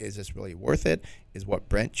out, is this really worth it? Is what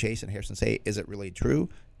Brent, Chase, and Harrison say, is it really true?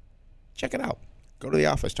 Check it out. Go to the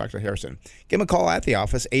office, talk to Harrison. Give him a call at the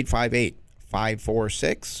office,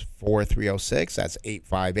 858-546-4306. That's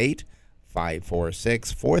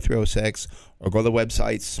 858-546-4306. Or go to the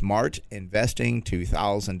website,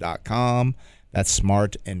 smartinvesting2000.com. That's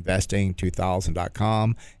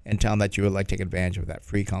smartinvesting2000.com, and tell them that you would like to take advantage of that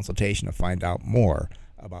free consultation to find out more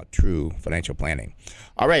about true financial planning.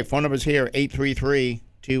 All right, phone number's here,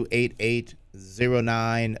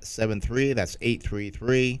 833-288-0973. That's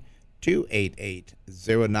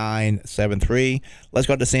 833-288-0973. Let's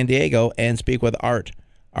go to San Diego and speak with Art.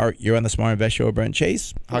 Art, you're on the Smart Invest Show with Brent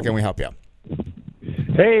Chase. How can we help you?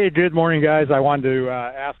 Hey, good morning, guys. I wanted to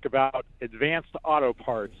ask about Advanced Auto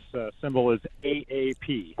Parts. Symbol is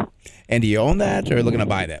AAP. And do you own that or looking to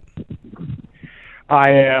buy that?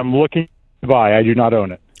 I am looking to buy. I do not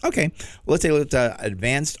own it. Okay. Well, let's take a look at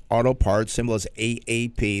Advanced Auto Parts. Symbol is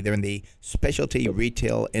AAP. They're in the specialty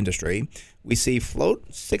retail industry. We see float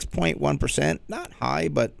 6.1%. Not high,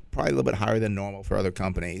 but probably a little bit higher than normal for other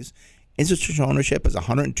companies. Institutional ownership is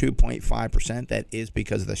 102.5%. That is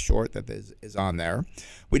because of the short that is on there.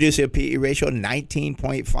 We do see a PE ratio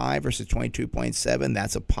 19.5 versus 22.7.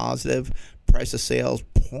 That's a positive. Price of sales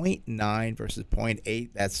 0.9 versus 0.8.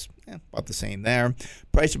 That's about the same there.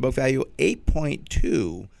 Price to book value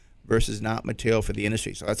 8.2 versus not material for the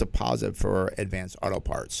industry. So that's a positive for Advanced Auto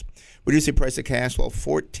Parts. We do see price to cash flow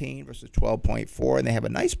 14 versus 12.4, and they have a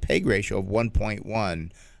nice PEG ratio of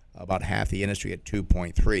 1.1. about half the industry at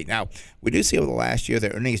 2.3. Now, we do see over the last year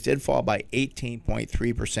their earnings did fall by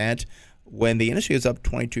 18.3%. When the industry is up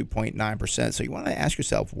 22.9%. So you want to ask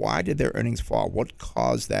yourself, why did their earnings fall? What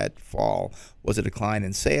caused that fall? Was it a decline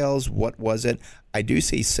in sales? What was it? I do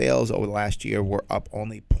see sales over the last year were up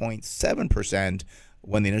only 0.7%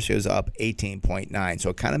 when the industry was up 18.9%.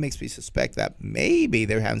 So it kind of makes me suspect that maybe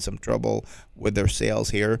they're having some trouble with their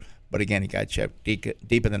sales here. But again, you got to check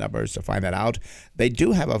deep in the numbers to find that out. They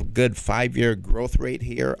do have a good 5-year growth rate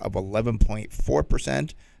here of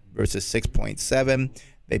 11.4% versus 6.7%.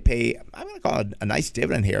 They pay, I'm going to call it a nice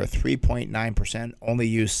dividend here, 3.9%. Only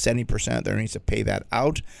use 70% of their earnings to pay that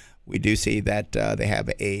out. We do see that they have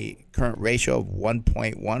a current ratio of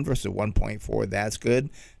 1.1 versus 1.4. That's good.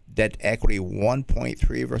 Debt to equity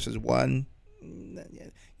 1.3 versus 1.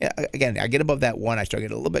 Yeah, again, I get above that 1. I start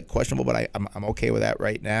getting a little bit questionable, but I'm okay with that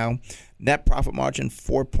right now. Net profit margin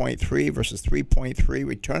 4.3 versus 3.3.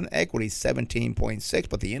 Return on equity 17.6,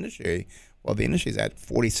 but the industry is at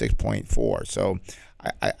 46.4. So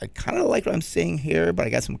I kind of like what I'm seeing here, but I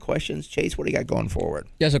got some questions. Chase, what do you got going forward?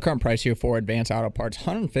 Yeah, so current price here for Advance Auto Parts,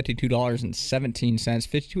 $152.17.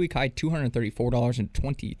 52-week high,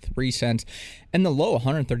 $234.23. And the low,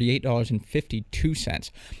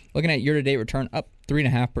 $138.52. Looking at year-to-date return, up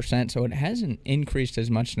 3.5%. So it hasn't increased as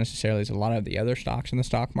much necessarily as a lot of the other stocks in the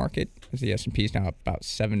stock market, as the S&P is now up about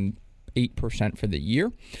 8% for the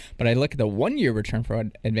year. But I look at the 1-year return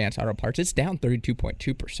for Advanced Auto Parts, it's down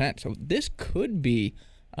 32.2%. So this could be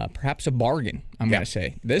perhaps a bargain, I'm going to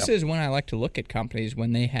say. This is when I like to look at companies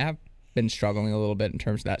when they have been struggling a little bit in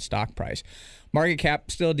terms of that stock price. Market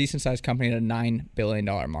cap, still a decent-sized company at a $9 billion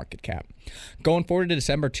market cap. Going forward to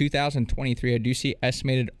December 2023, I do see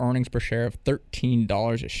estimated earnings per share of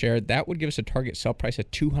 $13 a share. That would give us a target sell price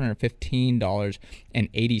of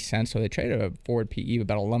 $215.80. So they trade at a forward PE of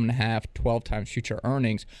about 11.5, 12 times future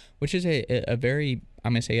earnings, which is a very,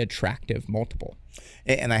 I'm going to say, attractive multiple.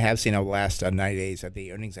 And I have seen over the last 90 days that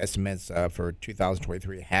the earnings estimates for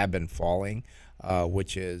 2023 have been falling,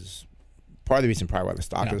 which is part of the reason probably why the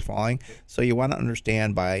stock is falling. So you want to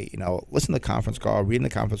understand by, listening to the conference call, reading the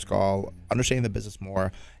conference call, understanding the business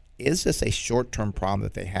more. Is this a short-term problem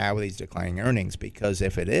that they have with these declining earnings? Because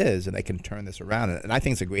if it is, and they can turn this around, and I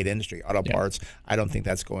think it's a great industry, auto parts, I don't think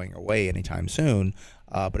that's going away anytime soon.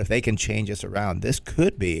 But if they can change this around, this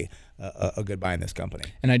could be a good buy in this company.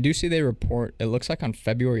 And I do see they report, it looks like on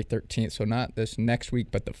February 13th, so not this next week,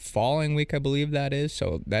 but the following week, I believe that is.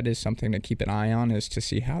 So that is something to keep an eye on, is to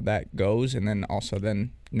see how that goes. And then also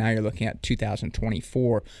now you're looking at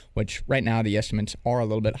 2024, which right now the estimates are a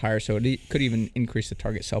little bit higher, so it could even increase the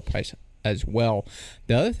target sell price as well.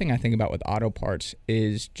 The other thing I think about with auto parts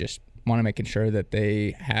is just want to making sure that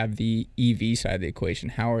they have the EV side of the equation.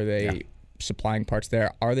 How are they supplying parts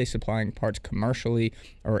there? Are they supplying parts commercially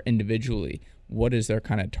or individually? What is their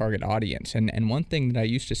kind of target audience? And one thing that I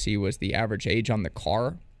used to see was the average age on the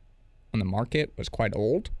car on the market was quite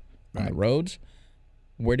old on the roads.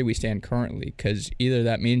 Where do we stand currently? Because either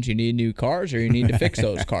that means you need new cars or you need to fix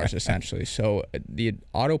those cars, essentially. So the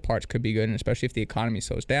auto parts could be good, and especially if the economy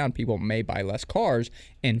slows down, people may buy less cars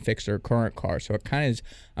and fix their current cars. So it kind of is,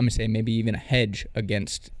 I'm going to say, maybe even a hedge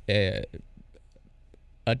against a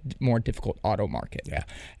more difficult auto market. Yeah.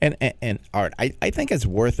 And Art, I think it's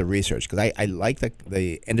worth the research, because I like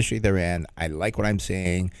the industry they're in. I like what I'm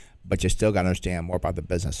seeing, but you still got to understand more about the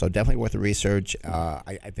business. So definitely worth the research.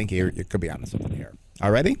 I think you could be onto something here. All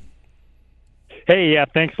righty? Hey, yeah,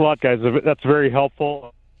 thanks a lot, guys. That's very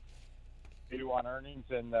helpful. Do on earnings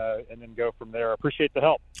and then go from there. Appreciate the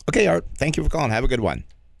help. Okay, Art. Thank you for calling. Have a good one.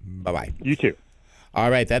 Bye-bye. You too. All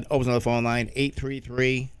right, that opens on the phone line,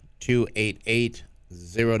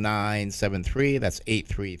 833-288-0973. That's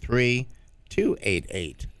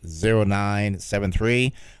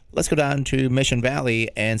 833-288-0973. Let's go down to Mission Valley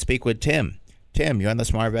and speak with Tim. Tim, you're on the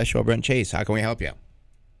Smart Invest Show, Brent Chase. How can we help you?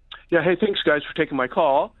 Yeah, hey, thanks, guys, for taking my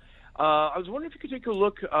call. I was wondering if you could take a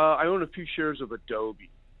look. I own a few shares of Adobe,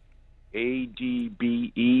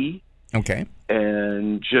 ADBE. Okay.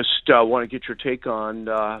 And just want to get your take on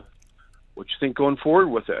what you think going forward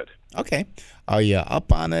with it. Okay. Are you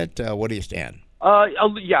up on it? Where do you stand?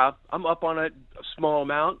 Yeah, I'm up on it, a small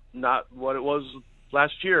amount, not what it was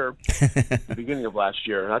last year, the beginning of last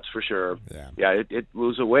year, that's for sure. Yeah, it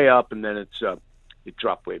was way up, and then it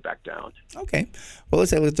dropped way back down. Okay. Well,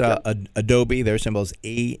 let's say with Adobe, their symbol is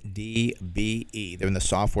ADBE. They're in the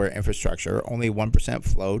software infrastructure, only 1%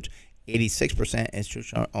 float, 86%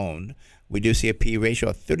 institutional owned. We do see a PE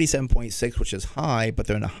ratio of 37.6, which is high, but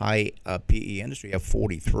they're in a high PE industry of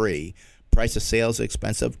 43. Price of sales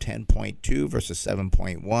expensive, 10.2 versus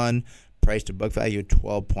 7.1. Price to book value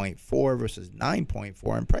 12.4 versus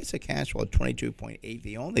 9.4, and price to cash flow 22.8.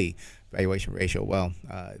 The only valuation ratio,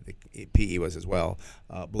 the PE was as well,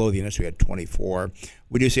 below the industry at 24.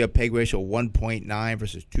 We do see a PEG ratio 1.9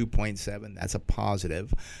 versus 2.7. That's a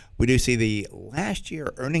positive. We do see the last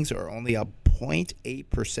year earnings are only up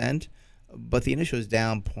 0.8%, but the industry was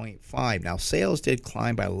down 0.5. Now, sales did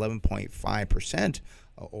climb by 11.5%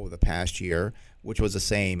 over the past year, which was the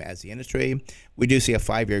same as the industry. We do see a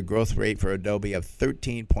 5-year growth rate for Adobe of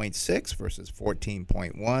 13.6 versus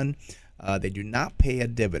 14.1. They do not pay a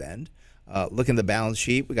dividend. Looking at the balance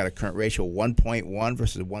sheet, we got a current ratio of 1.1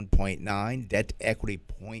 versus 1.9, debt to equity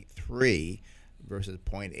 0.3 versus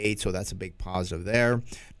 0.8, so that's a big positive there.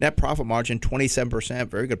 Net profit margin 27%,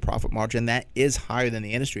 very good profit margin. That is higher than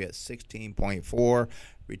the industry at 16.4.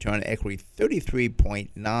 Return on equity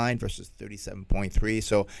 33.9 versus 37.3.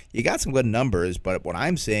 So you got some good numbers, but what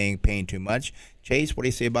I'm seeing, paying too much. Chase, what do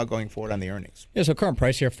you say about going forward on the earnings? Yeah, so current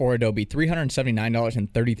price here for Adobe,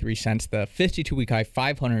 $379.33. The 52-week high,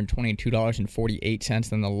 $522.48.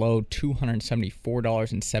 Then the low,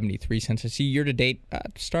 $274.73. I see year-to-date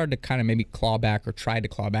started to kind of maybe claw back or tried to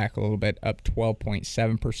claw back a little bit, up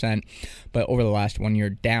 12.7%. But over the last 1 year,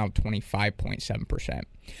 down 25.7%.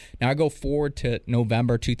 Now I go forward to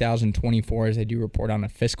November 2024 as I do report on a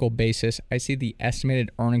fiscal basis. I see the estimated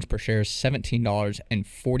earnings per share is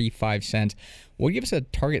 $17.45. Will give us a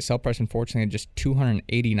target sell price, unfortunately, of just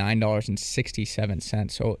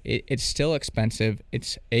 $289.67. So it's still expensive.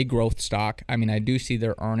 It's a growth stock. I mean, I do see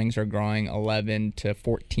their earnings are growing 11 to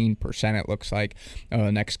 14%, it looks like,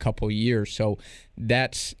 the next couple of years. So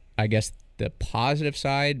that's, I guess, the positive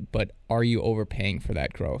side, but are you overpaying for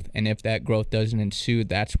that growth? And if that growth doesn't ensue,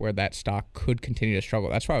 that's where that stock could continue to struggle.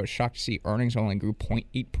 That's why I was shocked to see earnings only grew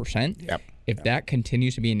 0.8%. If that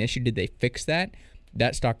continues to be an issue, did they fix that?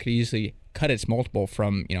 That stock could easily cut its multiple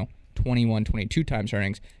from 21, 22 times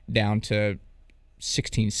earnings down to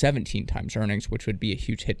 16, 17 times earnings, which would be a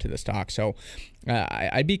huge hit to the stock. So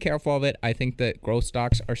I'd be careful of it. I think that growth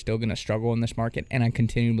stocks are still going to struggle in this market, and I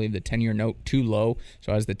continue to believe the 10-year note too low.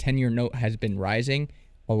 So as the 10-year note has been rising,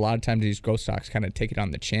 a lot of times these growth stocks kind of take it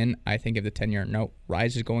on the chin. I think if the 10-year note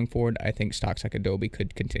rises going forward, I think stocks like Adobe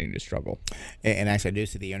could continue to struggle. And actually, I do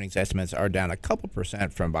see the earnings estimates are down a couple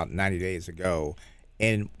percent from about 90 days ago.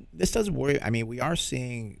 And this doesn't worry. I mean, we are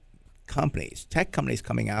seeing tech companies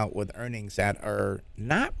coming out with earnings that are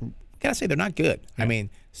not, gotta say, they're not good. Yeah. I mean,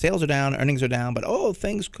 sales are down, earnings are down, but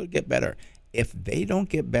things could get better. If they don't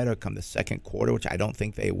get better come the second quarter, which I don't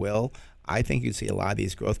think they will, I think you'd see a lot of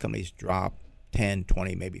these growth companies drop 10,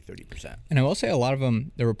 20, maybe 30%. And I will say a lot of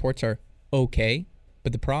them, the reports are okay,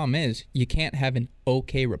 but the problem is you can't have an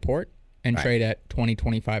okay report and trade at 20,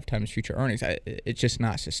 25 times future earnings. It's just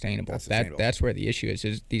not sustainable. That's where the issue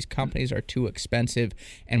is these companies are too expensive,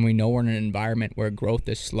 and we know we're in an environment where growth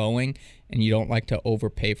is slowing, and you don't like to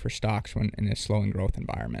overpay for stocks when in a slowing growth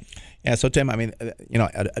environment. Yeah, so Tim, I mean,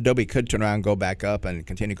 Adobe could turn around, go back up, and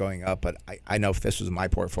continue going up, but I know if this was my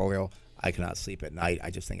portfolio, I cannot sleep at night.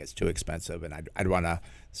 I just think it's too expensive, and I'd want to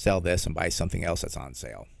sell this and buy something else that's on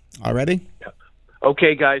sale. All ready? Yeah.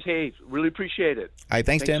 Okay, guys. Hey, really appreciate it. All right,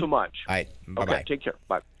 thanks, Tim. Thanks so much. All right, bye-bye. Okay, take care.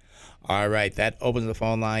 Bye. All right, that opens the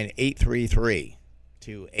phone line,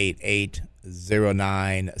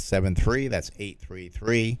 833-288-0973. That's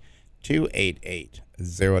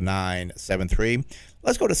 833-288-0973.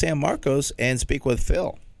 Let's go to San Marcos and speak with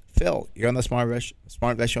Phil. Phil, you're on the Smart Invest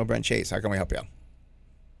Show, Brent Chase. How can we help you?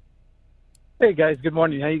 Hey, guys. Good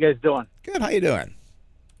morning. How you guys doing? Good. How you doing?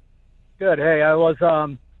 Good. Hey,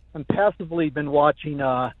 I'm passively been watching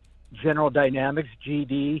General Dynamics,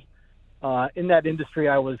 GD. In that industry,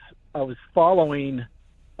 I was following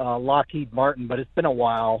Lockheed Martin, but it's been a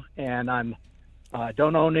while, and I'm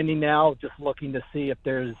don't own any now. Just looking to see if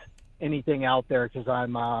there's anything out there because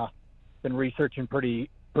I'm been researching pretty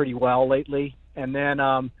well lately. And then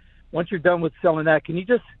once you're done with selling that, can you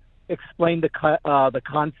just explain the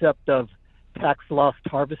concept of tax loss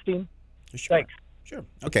harvesting? Sure. Thanks. Sure.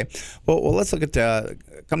 Okay. Well, let's look at a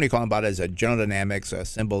company calling about it as a General Dynamics,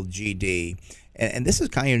 symbol GD. And this is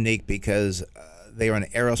kind of unique because they are in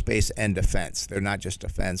aerospace and defense. They're not just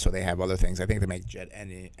defense, so they have other things. I think they make jet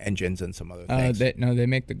engines and some other things. They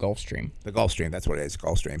make the Gulfstream. The Gulfstream, that's what it is,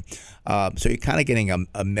 Gulfstream. So you're kind of getting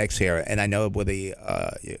a mix here. And I know with the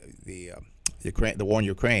war in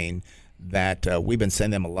Ukraine, that we've been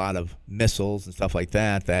sending them a lot of missiles and stuff like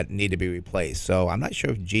that need to be replaced. So I'm not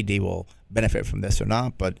sure if GD will benefit from this or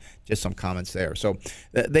not, but just some comments there. So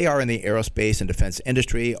they are in the aerospace and defense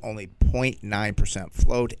industry, only 0.9%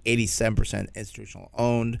 float, 87% institutional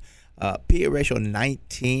owned. PE ratio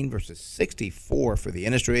 19 versus 64 for the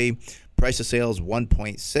industry. Price to sales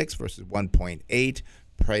 1.6 versus 1.8.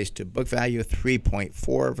 Price to book value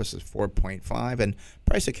 3.4 versus 4.5, and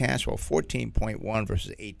price to cash flow 14.1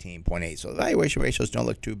 versus 18.8. So the valuation ratios don't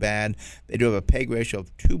look too bad. They do have a PEG ratio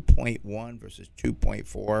of 2.1 versus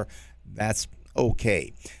 2.4. That's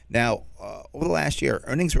okay. Now, over the last year,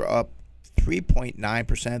 earnings were up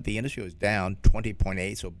 3.9%. The industry was down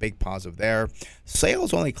 20.8%, so big positive there.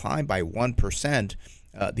 Sales only climbed by 1%.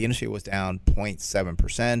 The industry was down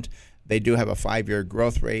 0.7%. They do have a 5-year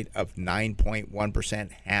growth rate of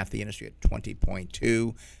 9.1%, half the industry at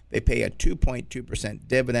 20.2%. They pay a 2.2%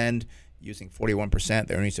 dividend, using 41%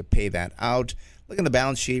 their earnings to pay that out. Look at the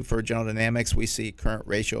balance sheet for General Dynamics. We see current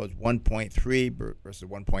ratio is 1.3 versus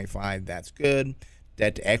 1.5. That's good.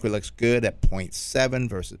 Debt to equity looks good at 0.7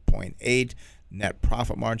 versus 0.8. Net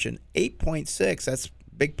profit margin 8.6. That's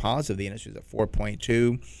big positive. The industry is at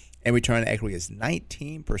 4.2. And return on equity is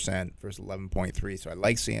 19% versus 11.3%. So I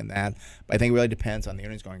like seeing that. But I think it really depends on the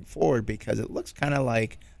earnings going forward, because it looks kind of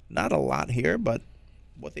like not a lot here, but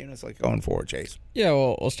what the earnings like going forward, Chase. Yeah,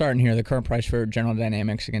 well, we'll start in here. The current price for General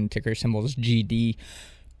Dynamics, again, ticker symbol is GD.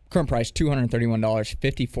 Current price,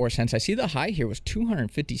 $231.54. I see the high here was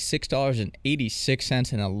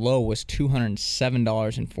 $256.86, and a low was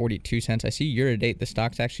 $207.42. I see year-to-date the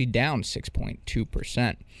stock's actually down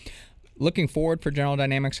 6.2%. Looking forward for General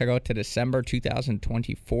Dynamics, I go to December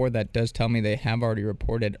 2024. That does tell me they have already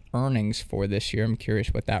reported earnings for this year. I'm curious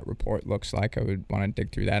what that report looks like. I would want to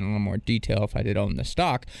dig through that in a little more detail if I did own the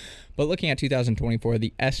stock. But looking at 2024,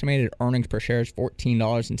 the estimated earnings per share is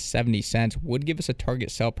 $14.70. Would give us a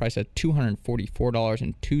target sell price of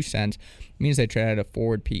 $244.02. Means they trade at a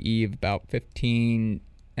forward PE of about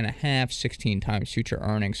 15.5, 16 times future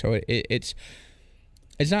earnings. So it's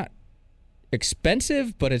not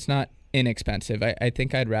expensive, but it's not inexpensive. I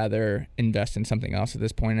think I'd rather invest in something else at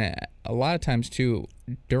this point. A lot of times, too,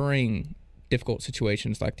 during difficult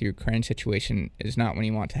situations like the Ukraine situation is not when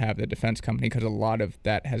you want to have the defense company, because a lot of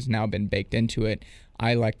that has now been baked into it.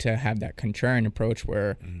 I like to have that contrarian approach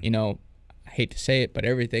where, I hate to say it, but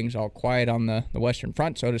everything's all quiet on the Western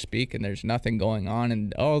Front, so to speak, and there's nothing going on,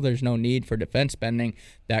 and, there's no need for defense spending.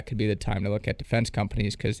 That could be the time to look at defense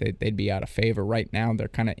companies, because they'd be out of favor. Right now, they're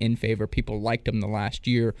kind of in favor. People liked them the last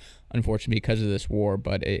year, unfortunately, because of this war,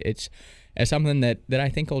 but it's something that I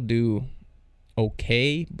think will do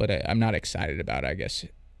okay, but I'm not excited about, I guess,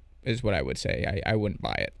 is what I would say. I wouldn't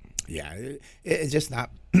buy it. Yeah, it's just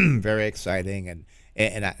not very exciting,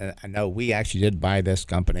 and I know we actually did buy this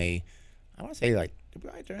company. I want to say, did we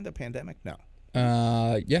buy it during the pandemic? No.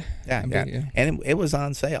 Yeah. And it was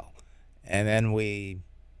on sale. And then we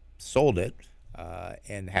sold it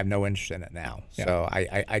and have no interest in it now. Yeah. So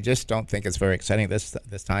I just don't think it's very exciting this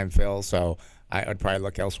time, Phil. So I would probably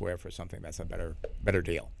look elsewhere for something that's a better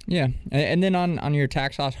deal. Yeah. And then on your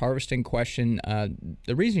tax loss harvesting question,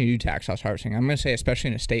 the reason you do tax loss harvesting, I'm going to say especially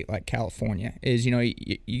in a state like California, is,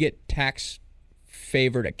 you get tax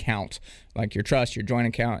favored accounts like your trust, your joint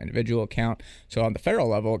account, individual account. So on the federal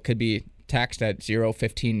level, it could be taxed at 0,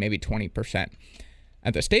 15, maybe 20%.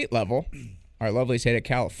 At the state level, our lovely state of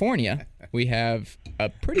California, we have a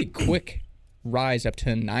pretty quick rise up to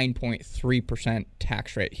 9.3%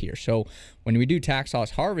 tax rate here. So when we do tax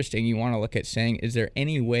loss harvesting, you want to look at saying, is there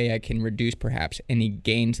any way I can reduce perhaps any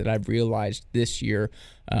gains that I've realized this year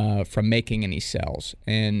from making any sales?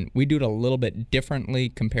 And we do it a little bit differently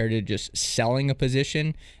compared to just selling a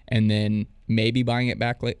position and then maybe buying it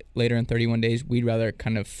back later in 31 days. We'd rather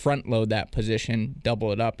kind of front load that position,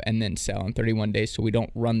 double it up, and then sell in 31 days so we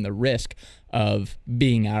don't run the risk of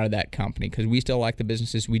being out of that company, because we still like the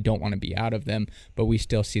businesses. We don't want to be out of them, but we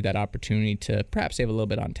still see that opportunity to perhaps save a little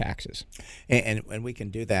bit on taxes. And we can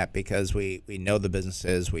do that because we know the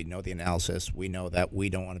businesses, we know the analysis, we know that we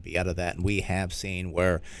don't want to be out of that. And we have seen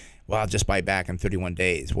where, well, I'll just buy back in 31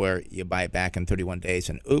 days, where you buy it back in 31 days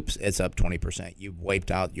and oops, it's up 20%. You've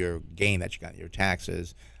wiped out your gain that you got in your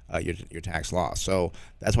taxes, your tax loss. So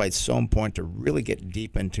that's why it's so important to really get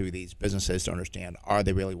deep into these businesses to understand, are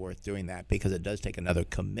they really worth doing that? Because it does take another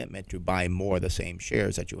commitment to buy more of the same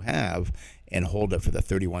shares that you have and hold it for the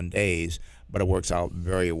 31 days, but it works out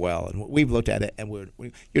very well. And we've looked at it, and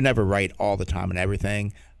you're never right all the time and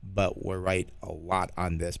everything, but we're right a lot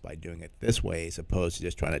on this by doing it this way as opposed to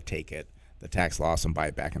just trying to take the tax loss and buy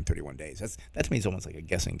it back in 31 days. That to me is almost like a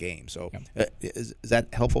guessing game. So is that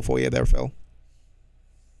helpful for you there, Phil?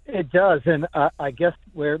 It does, and I guess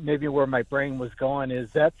where my brain was going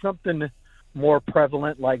is that something more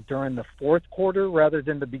prevalent like during the fourth quarter rather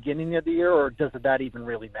than the beginning of the year, or does that even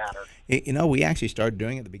really matter? We actually started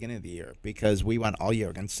doing it at the beginning of the year because we went all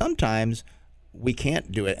year. And sometimes we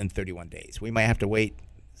can't do it in 31 days. We might have to wait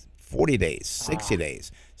 40 days, 60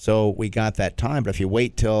 days. So we got that time. But if you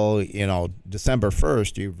wait till, December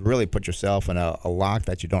 1st, you've really put yourself in a lock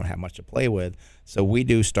that you don't have much to play with. So we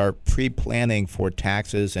do start pre-planning for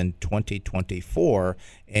taxes in 2024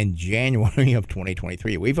 in January of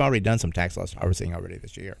 2023. We've already done some tax loss harvesting already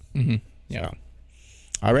this year. Mm-hmm. Yeah. So,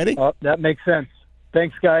 all righty? Oh, that makes sense.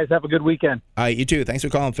 Thanks, guys. Have a good weekend. You too. Thanks for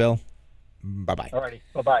calling, Phil. Bye-bye. All righty.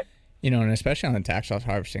 Bye-bye. And especially on the tax loss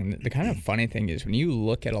harvesting, the kind of funny thing is when you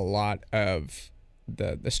look at a lot of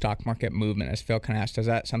the stock market movement, as Phil kind of asked, is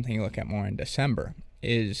that something you look at more in December?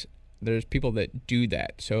 Is there's people that do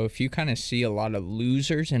that. So if you kind of see a lot of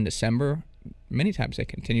losers in December, many times they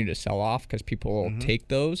continue to sell off because people will take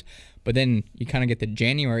those. But then you kind of get the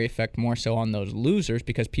January effect more so on those losers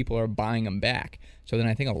because people are buying them back. So then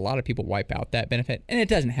I think a lot of people wipe out that benefit. And it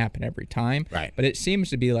doesn't happen every time. Right. But it seems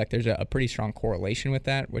to be like there's a pretty strong correlation with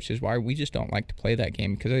that, which is why we just don't like to play that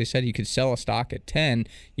game. Because as I said, you could sell a stock at 10,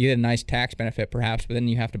 you get a nice tax benefit perhaps, but then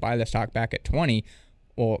you have to buy the stock back at 20.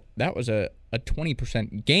 Well, that was a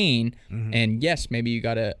 20% gain, and yes, maybe you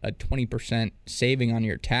got a 20% saving on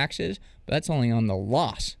your taxes, but that's only on the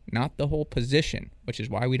loss, not the whole position, which is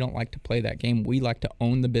why we don't like to play that game. We like to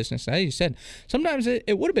own the business. As you said, sometimes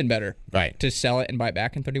it would have been better to sell it and buy it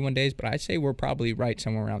back in 31 days, but I'd say we're probably right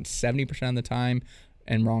somewhere around 70% of the time,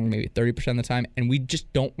 and wrong maybe 30% of the time, and we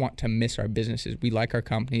just don't want to miss our businesses. We like our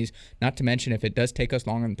companies, not to mention if it does take us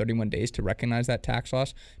longer than 31 days to recognize that tax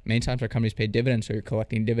loss, many times our companies pay dividends, so you're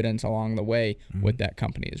collecting dividends along the way with that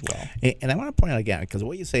company as well. And I want to point out again, because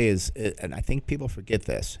what you say is, and I think people forget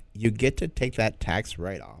this, you get to take that tax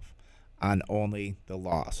write-off on only the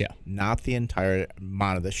loss, not the entire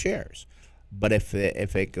amount of the shares. But if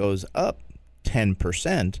it goes up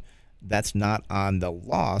 10%, that's not on the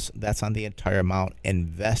loss, that's on the entire amount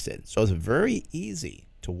invested. So it's very easy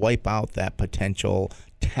to wipe out that potential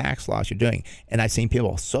tax loss you're doing. And I've seen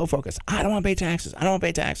people so focused, I don't want to pay taxes. I don't want to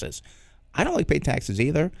pay taxes. I don't like to pay taxes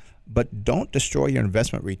either, but don't destroy your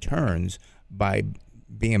investment returns by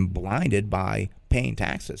being blinded by paying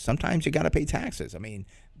taxes. Sometimes you got to pay taxes. I mean,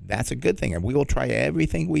 that's a good thing. And we will try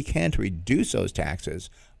everything we can to reduce those taxes,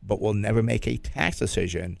 but we'll never make a tax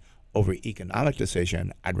decision over economic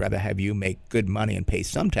decision. I'd rather have you make good money and pay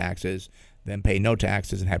some taxes than pay no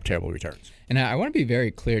taxes and have terrible returns. And I want to be very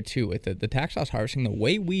clear, too, with the tax loss harvesting, the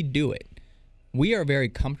way we do it, we are very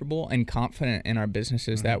comfortable and confident in our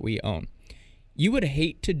businesses that we own. You would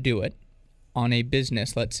hate to do it on a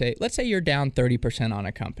business, let's say you're down 30% on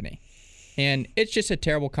a company, and it's just a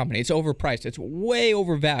terrible company. It's overpriced. It's way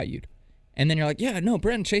overvalued. And then you're like, yeah, no,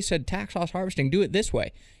 Brent and Chase said tax loss harvesting, do it this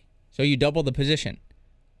way. So you double the position.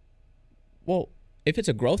 Well, if it's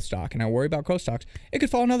a growth stock, and I worry about growth stocks, it could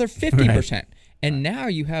fall another 50%. Right. And now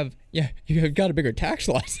you've got a bigger tax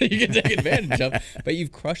loss that you can take advantage of, but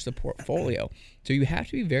you've crushed the portfolio. So you have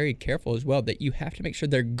to be very careful as well that you have to make sure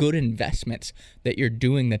they're good investments that you're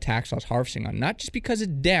doing the tax loss harvesting on, not just because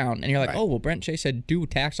it's down and you're like, oh, well, Brent Chase said do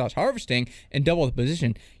tax loss harvesting and double the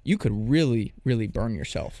position. You could really, really burn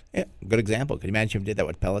yourself. Yeah, good example. Could you imagine if you did that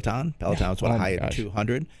with Peloton? Peloton was a high at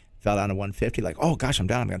 200. Fell down to 150, like, oh gosh, I'm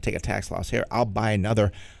down, I'm going to take a tax loss here. I'll buy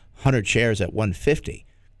another 100 shares at 150.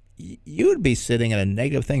 You would be sitting in a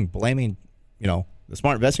negative thing, blaming, the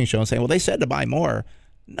Smart Investing Show and saying, well, they said to buy more.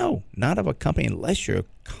 No, not of a company unless you're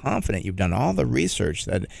confident you've done all the research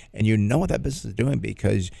and you know what that business is doing,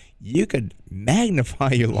 because you could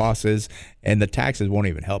magnify your losses and the taxes won't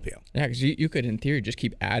even help you. Yeah, because you could, in theory, just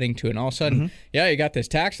keep adding to it. And all of a sudden, you got this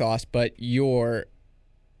tax loss, but your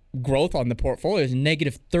growth on the portfolio is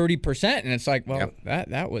negative 30%, and it's like, well,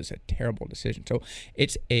 that was a terrible decision. So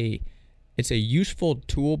it's a useful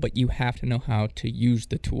tool, but you have to know how to use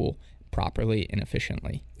the tool properly and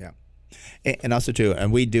efficiently. Yeah. And also too,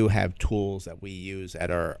 and we do have tools that we use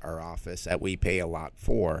at our office that we pay a lot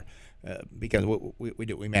for, because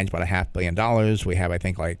we manage about $500 million. We have, I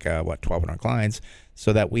think, 1,200 clients,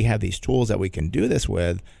 so that we have these tools that we can do this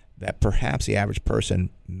with that perhaps the average person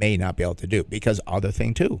may not be able to do. Because other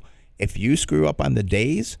thing too, if you screw up on the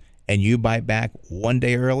days and you buy back one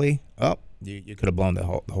day early, you could have blown the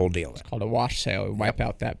whole deal. It's called a wash sale. We wipe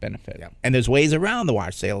out that benefit. Yep. And there's ways around the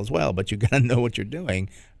wash sale as well, but you got to know what you're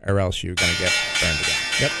doing, or else you're going to get burned again.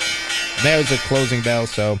 Yep. There's a closing bell.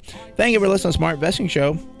 So thank you for listening to Smart Investing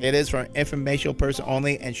Show. It is for informational person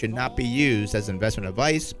only and should not be used as investment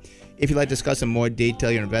advice. If you'd like to discuss in more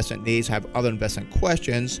detail your investment needs, have other investment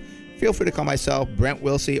questions, feel free to call myself, Brent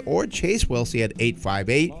Wilsey, or Chase Wilsey at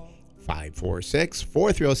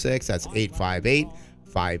 858-546-4306. That's 858-546-4306.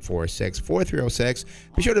 888-546-4306.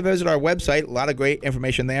 Be sure to visit our website. A lot of great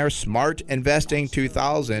information there.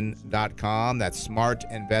 smartinvesting2000.com. That's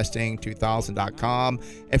smartinvesting2000.com.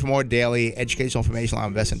 And for more daily educational information on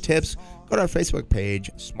investment tips, go to our Facebook page,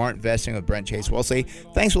 Smart Investing with Brent Chase Wilsey.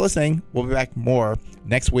 Thanks for listening. We'll be back more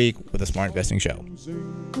next week with the Smart Investing Show.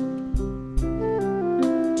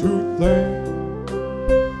 To think that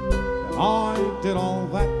I did all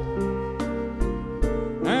that